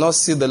 I shall not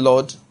see the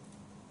Lord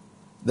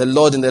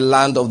in the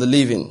land of the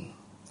living.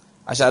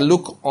 I shall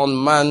look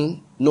on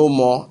man no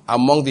more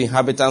among the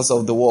inhabitants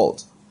of the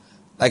world.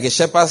 Like a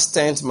shepherd's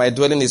tent, my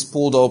dwelling is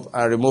pulled up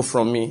and removed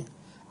from me.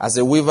 As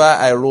a weaver,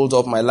 I rolled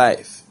up my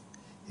life.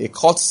 He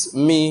cuts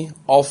me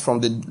off from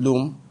the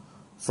loom.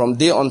 From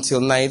day until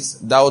night,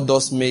 thou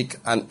dost make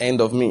an end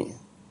of me.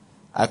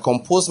 I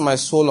compose my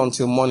soul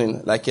until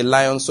morning. Like a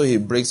lion, so he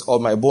breaks all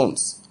my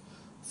bones.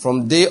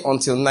 From day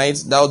until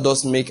night, thou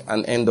dost make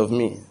an end of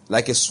me.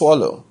 Like a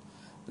swallow,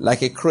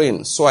 like a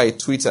crane, so I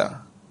twitter.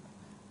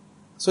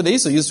 So they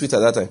used to use Twitter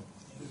that time.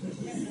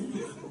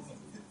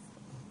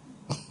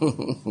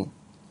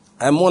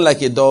 I mourn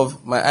like a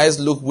dove. My eyes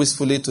look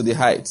wistfully to the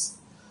heights.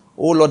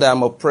 O Lord, I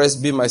am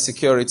oppressed, be my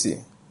security.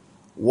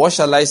 What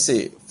shall I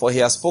say? For he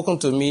has spoken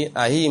to me,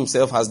 and he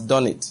himself has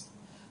done it.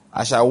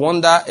 I shall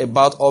wander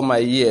about all my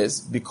years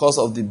because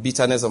of the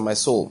bitterness of my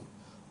soul.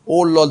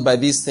 O Lord, by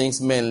these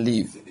things men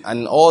live,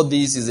 and all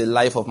this is the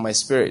life of my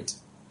spirit.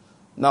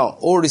 Now,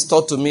 O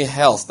restore to me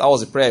health. That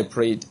was the prayer I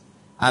prayed.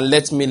 And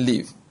let me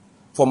live.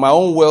 For my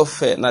own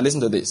welfare. Now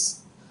listen to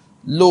this.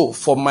 Lo,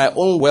 for my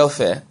own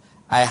welfare,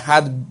 I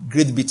had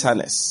great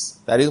bitterness.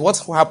 That is, what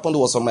happened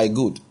was for my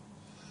good.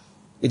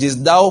 It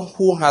is thou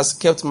who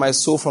hast kept my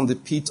soul from the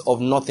pit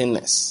of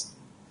nothingness.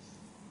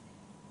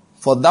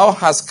 For thou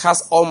hast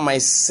cast all my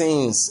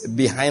sins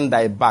behind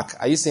thy back.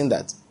 Are you seeing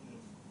that?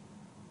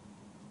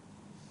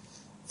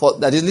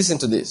 That is, listen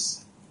to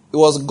this. It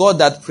was God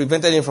that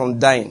prevented him from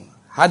dying.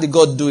 How did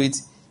God do it?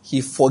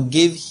 He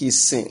forgave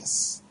his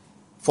sins.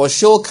 For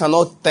Sheol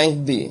cannot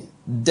thank thee.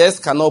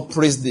 Death cannot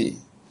praise thee.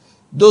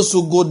 Those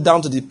who go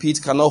down to the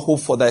pit cannot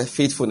hope for thy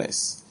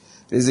faithfulness.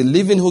 There is a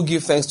living who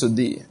give thanks to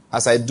thee,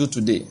 as I do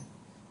today.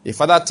 A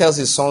father tells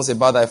his sons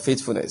about thy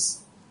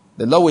faithfulness.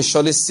 The Lord will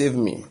surely save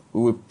me.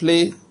 We will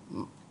play,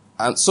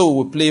 and so we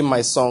will play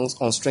my songs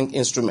on string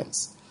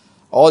instruments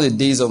all the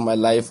days of my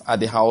life at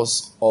the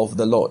house of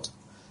the Lord.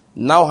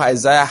 Now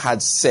Isaiah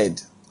had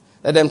said,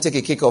 let them take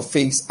a cake of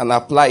figs and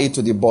apply it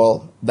to the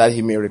boil that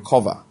he may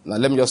recover. Now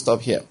let me just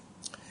stop here.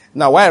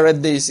 Now why I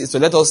read this is to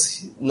let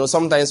us know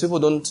sometimes people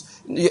don't,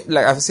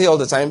 like I say all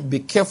the time, be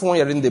careful when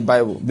you're reading the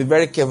Bible. Be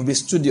very careful, be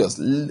studious,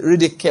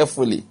 read it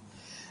carefully.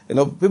 You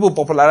know, people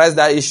popularize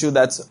that issue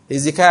that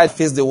Hezekiah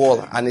faced the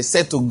wall and he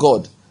said to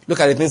God, look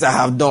at the things I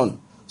have done.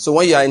 So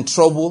when you are in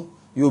trouble,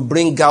 you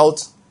bring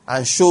out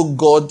and show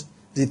God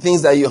the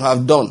things that you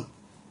have done.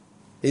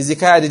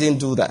 Hezekiah didn't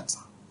do that.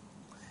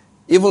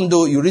 Even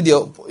though you read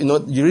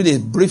a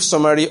brief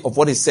summary of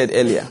what he said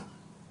earlier,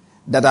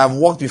 that I've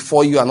walked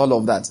before you and all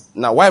of that.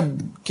 Now, why I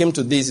came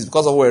to this is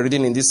because of what we're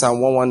reading in this Psalm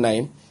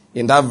 119,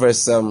 in that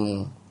verse,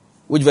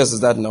 which verse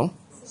is that now?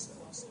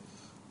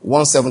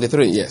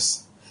 173,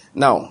 yes.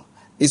 Now,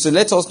 is to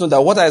let us know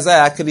that what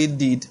Isaiah actually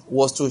did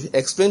was to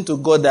explain to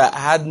God that I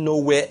had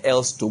nowhere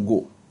else to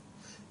go.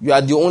 You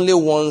are the only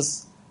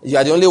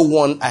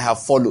one I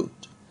have followed.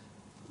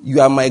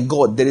 You are my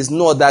God. There is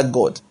no other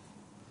God.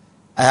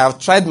 I have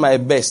tried my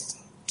best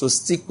to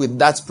stick with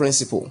that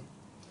principle.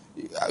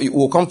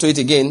 We'll come to it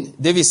again.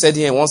 David said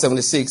here in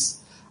 176,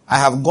 I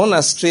have gone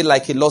astray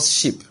like a lost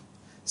sheep.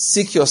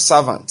 Seek your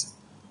servant,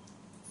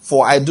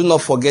 for I do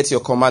not forget your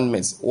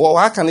commandments. Well,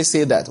 how can he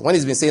say that? When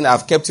he's been saying,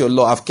 I've kept your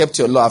law, I've kept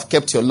your law, I've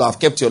kept your law, I've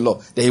kept your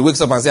law. Then he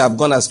wakes up and says, I've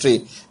gone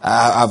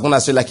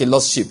astray like a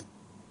lost sheep.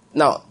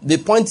 Now, the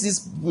point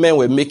these men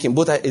were making,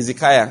 both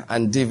Hezekiah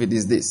and David,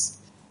 is this.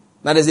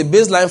 Now, there's a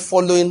baseline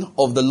following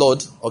of the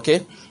Lord,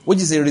 okay, which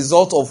is a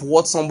result of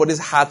what somebody's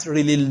heart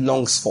really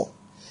longs for.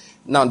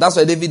 Now, that's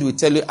why David will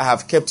tell you, I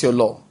have kept your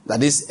law.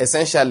 That is,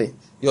 essentially,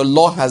 your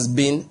law has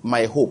been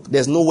my hope.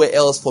 There's nowhere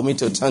else for me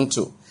to turn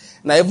to.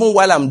 Now, even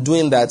while I'm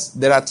doing that,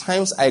 there are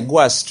times I go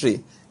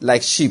astray,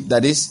 like sheep.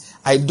 That is,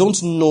 I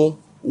don't know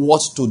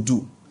what to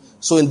do.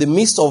 So in the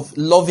midst of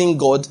loving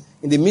God,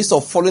 in the midst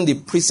of following the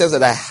precepts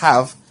that I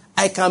have,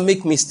 I can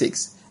make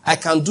mistakes. I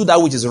can do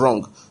that which is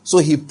wrong. So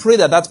he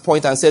prayed at that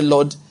point and said,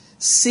 Lord,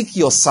 seek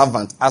your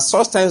servant. At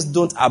such times,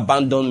 don't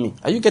abandon me.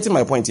 Are you getting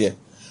my point here?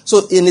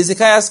 So in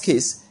Hezekiah's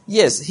case,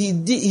 yes, he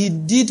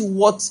did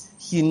what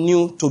he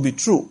knew to be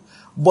true.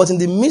 But in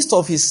the midst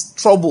of his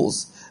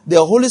troubles,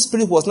 the Holy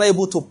Spirit was not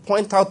able to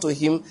point out to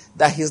him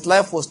that his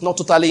life was not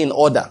totally in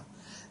order.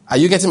 Are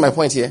you getting my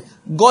point here?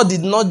 God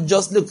did not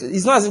just look.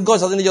 It's not as if God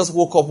suddenly just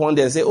woke up one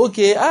day and said,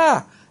 okay,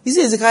 is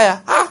it Hezekiah?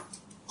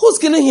 Who's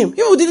killing him?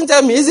 You didn't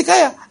tell me.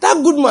 Hezekiah,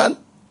 that good man.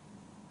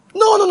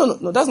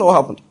 No. That's not what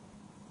happened.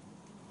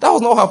 That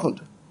was not what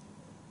happened.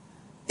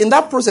 In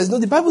that process,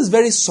 the Bible is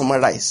very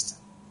summarized.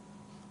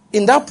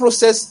 In that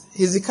process,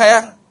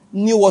 Hezekiah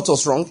knew what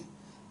was wrong.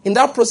 In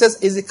that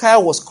process, Hezekiah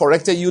was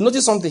corrected. You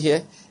notice something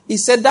here. He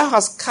said, thou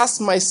hast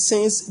cast my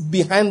sins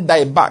behind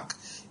thy back.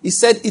 He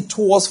said, it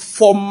was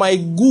for my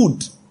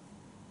good.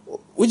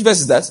 Which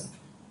verse is that?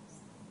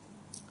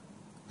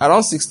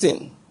 Around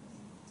 16.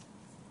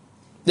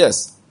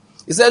 Yes.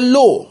 He said,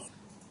 lo,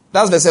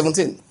 that's verse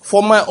 17.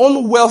 For my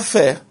own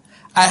welfare,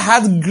 I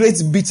had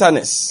great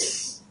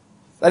bitterness.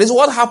 That is,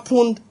 what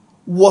happened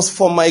was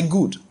for my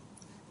good.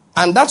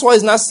 And that's why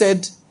it's not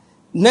said,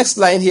 next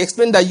line, he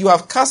explained that you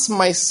have cast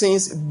my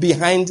sins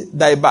behind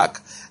thy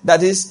back.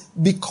 That is,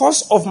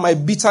 because of my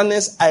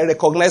bitterness, I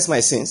recognize my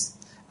sins.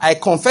 I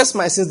confess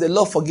my sins, the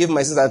Lord forgave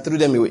my sins, and threw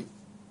them away.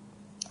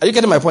 Are you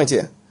getting my point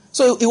here?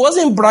 So he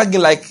wasn't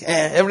bragging like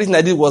everything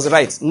I did was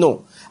right.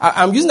 No.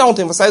 I'm using that one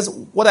to emphasize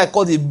what I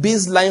call the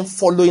baseline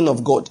following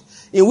of God.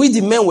 In which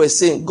the men were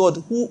saying,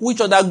 God, which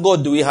other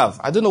God do we have?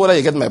 I don't know whether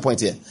you get my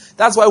point here.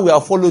 That's why we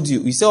have followed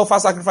you. You say offer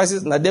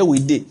sacrifices, and there we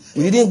did.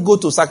 We didn't go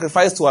to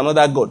sacrifice to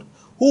another God.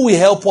 Who will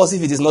help us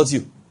if it is not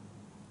you?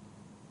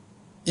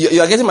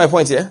 You are getting my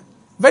point here?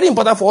 Very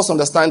important for us to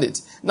understand it.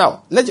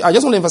 Now, I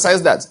just want to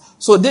emphasize that.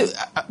 So,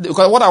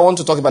 because what I want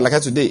to talk about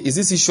today is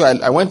this issue.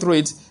 I went through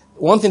it.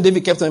 One thing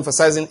David kept on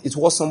emphasizing is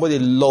what somebody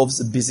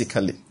loves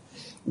basically.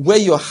 Where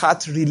your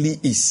heart really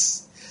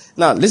is.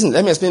 Now, listen,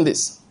 let me explain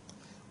this.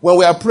 When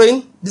we are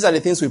praying, these are the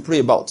things we pray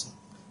about.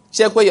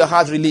 Check where your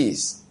heart really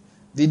is.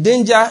 The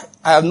danger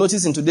I have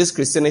noticed in today's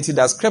Christianity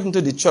that's crept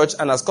into the church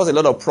and has caused a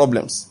lot of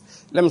problems.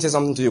 Let me say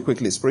something to you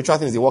quickly. Spiritual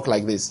things, they work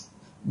like this.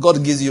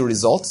 God gives you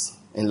results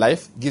in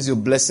life, gives you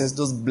blessings.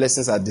 Those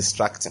blessings are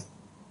distracting.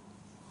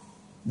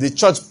 The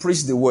church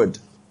preached the word.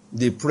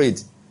 They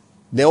prayed.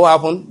 Then what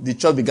happened? The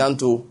church began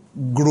to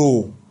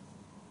grow.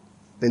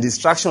 Then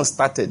distraction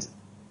started.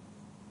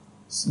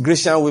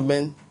 Grecian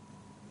women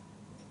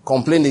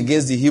complained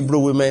against the Hebrew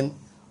women,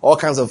 all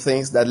kinds of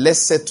things that let's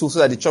settle so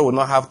that the church will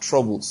not have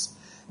troubles.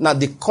 Now,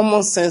 the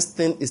common sense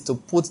thing is to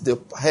put the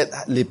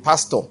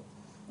pastor,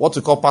 what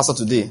we call pastor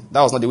today.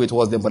 That was not the way it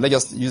was then, but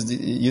let's just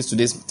use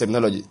today's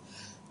terminology.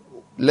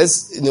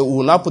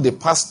 We'll now put the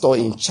pastor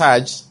in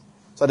charge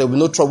so there will be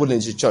no trouble in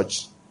the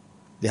church.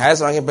 The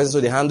highest ranking person, so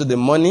they handle the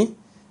money,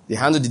 they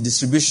handle the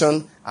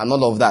distribution, and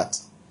all of that.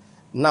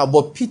 Now,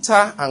 but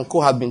Peter and co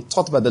have been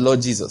taught by the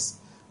Lord Jesus.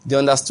 They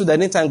understood that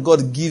anytime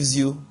God gives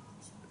you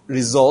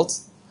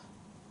results,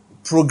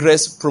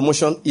 progress,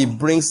 promotion, it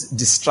brings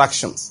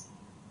distractions.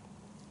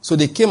 So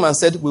they came and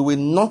said, we will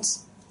not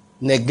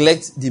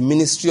neglect the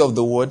ministry of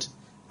the word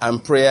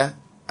and prayer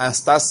and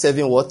start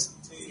serving what?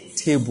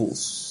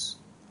 Tables.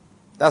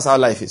 That's how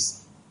life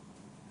is.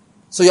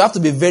 So you have to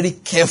be very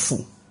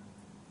careful.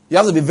 You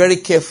have to be very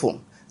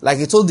careful. Like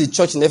he told the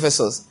church in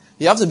Ephesus,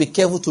 you have to be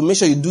careful to make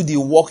sure you do the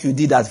work you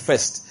did at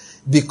first.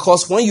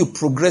 Because when you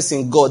progress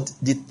in God,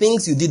 the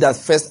things you did at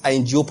first are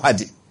in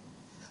jeopardy.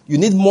 You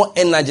need more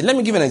energy. Let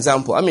me give you an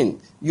example. I mean,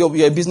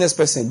 you're a business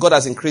person. God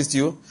has increased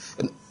you.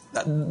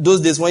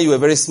 Those days when you were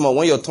very small,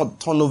 when your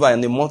turnover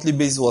on a monthly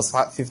basis was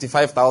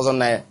 55,000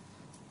 naira,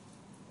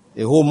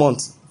 a whole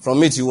month,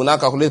 from it you will now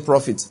calculate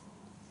profit.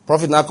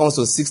 Profit now comes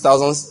to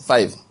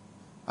 6,005.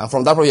 And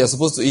from that profit you're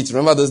supposed to eat.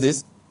 Remember those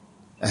days?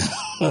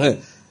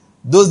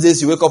 Those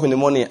days you wake up in the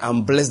morning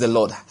and bless the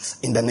Lord.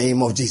 In the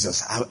name of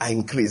Jesus, I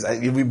increase.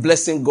 You'll be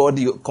blessing God,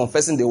 you're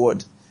confessing the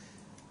word.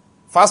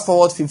 Fast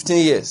forward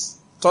 15 years.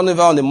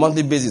 Turnover on a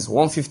monthly basis,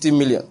 150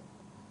 million,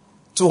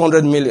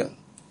 200 million.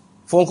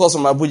 Phone calls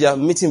from Abuja,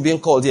 meeting being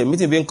called here,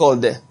 meeting being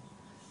called there.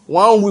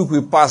 1 week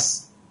will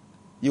pass,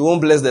 you won't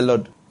bless the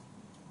Lord.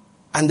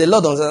 And the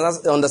Lord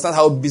understands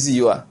how busy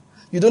you are.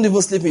 You don't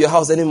even sleep in your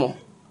house anymore.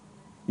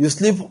 You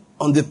sleep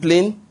on the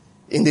plane,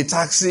 in the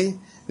taxi,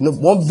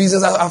 one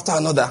business after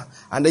another.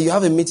 And then you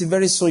have a meeting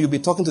very soon. You'll be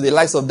talking to the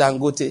likes of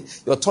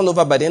Dangote. Your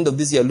turnover by the end of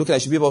this year, looking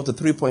at should be up to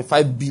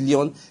 3.5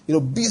 billion.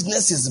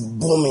 Business is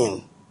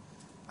booming.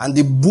 And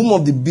the boom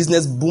of the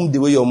business boomed the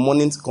way your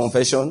morning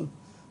confession.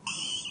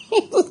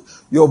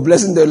 You're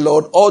blessing the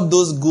Lord. All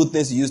those good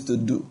things you used to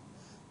do.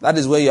 That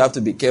is where you have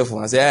to be careful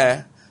and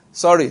say,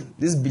 sorry,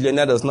 this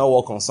billionaire does not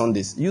work on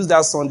Sundays. Use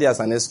that Sunday as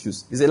an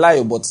excuse. It's a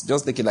lie, but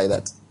just take it like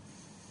that.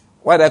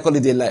 Why do I call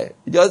it a lie?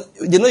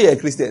 You know you're a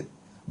Christian.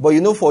 But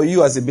for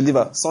you as a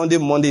believer, Sunday,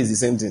 Monday is the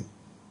same thing.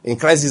 In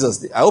Christ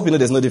Jesus, I hope you know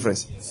there's no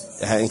difference.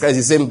 In Christ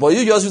it's the same. But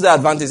you just use the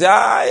advantage.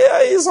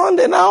 It's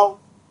Sunday now.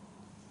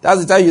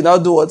 That's the time you now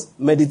do what?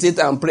 Meditate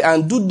and pray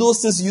and do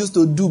those things you used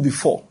to do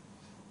before.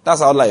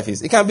 That's how life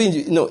is. It can be,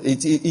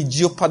 it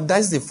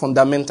jeopardizes the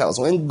fundamentals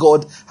when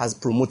God has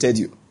promoted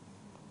you.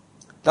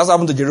 That's what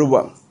happened to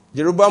Jeroboam.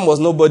 Jeroboam was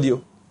nobody.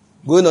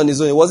 Going on his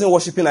own. He wasn't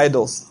worshiping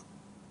idols.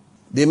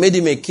 They made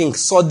him a king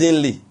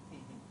suddenly.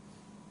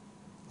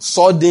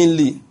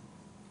 Suddenly.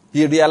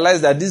 He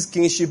realized that this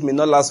kingship may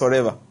not last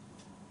forever.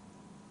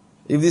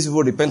 If these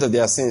people repent of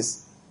their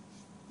sins,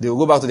 they will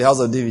go back to the house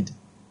of David.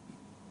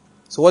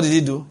 So what did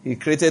he do? He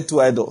created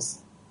 2 idols.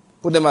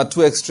 Put them at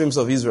 2 extremes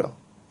of Israel.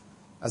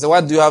 And said,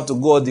 why do you have to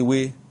go all the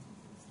way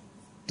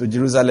to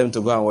Jerusalem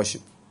to go and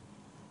worship?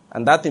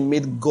 And that thing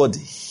made God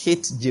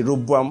hate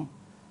Jeroboam.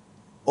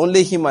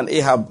 Only him and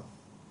Ahab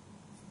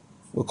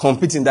will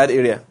compete in that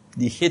area.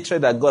 The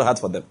hatred that God had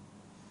for them.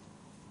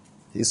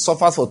 He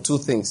suffered for 2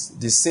 things.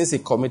 The sins he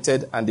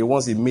committed and the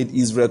ones he made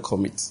Israel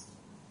commit.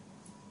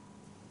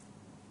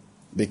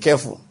 Be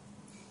careful.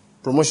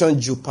 Promotion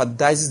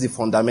jeopardizes the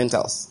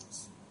fundamentals.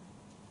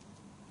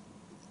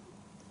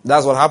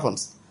 That's what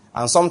happens.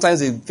 And sometimes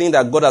the thing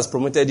that God has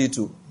promoted you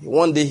to,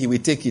 one day he will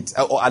take it.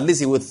 Or at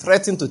least he will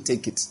threaten to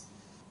take it.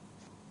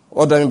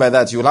 What do I mean by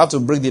that? You will have to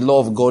break the law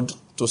of God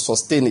to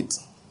sustain it.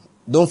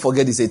 Don't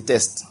forget it's a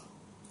test.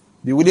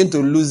 Be willing to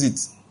lose it.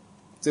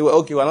 Say, well,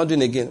 okay, we're not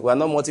doing it again. We're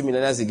not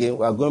multimillionaires again.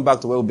 We're going back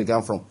to where we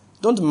began from.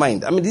 Don't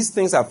mind. I mean, these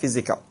things are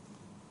physical.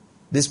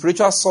 The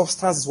spiritual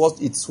substance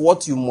is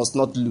what you must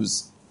not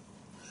lose.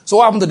 So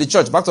what happened to the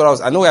church? Back to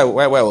I know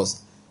where I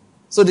was.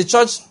 So the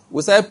church,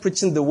 we started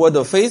preaching the word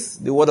of faith,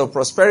 the word of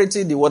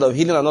prosperity, the word of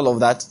healing and all of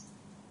that.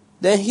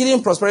 Then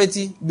healing,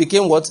 prosperity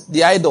became what?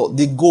 The idol,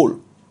 the goal.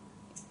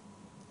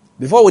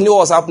 Before we knew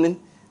what was happening,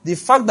 the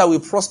fact that we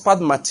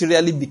prospered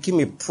materially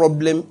became a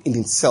problem in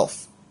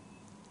itself.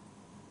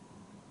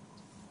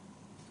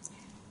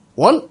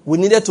 One, we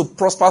needed to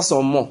prosper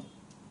some more.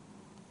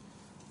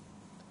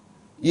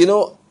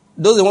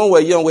 Those when we were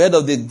young, we heard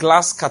of the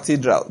glass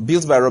cathedral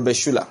built by Robert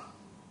Schuller.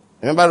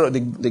 Remember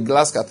the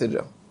glass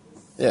cathedral?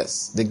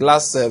 Yes, the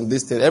glass,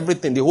 this thing,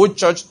 everything. The whole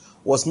church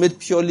was made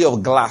purely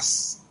of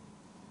glass.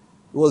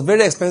 It was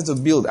very expensive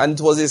to build, and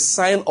it was a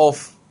sign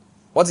of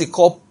what he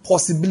called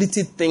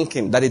possibility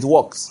thinking, that it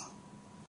works.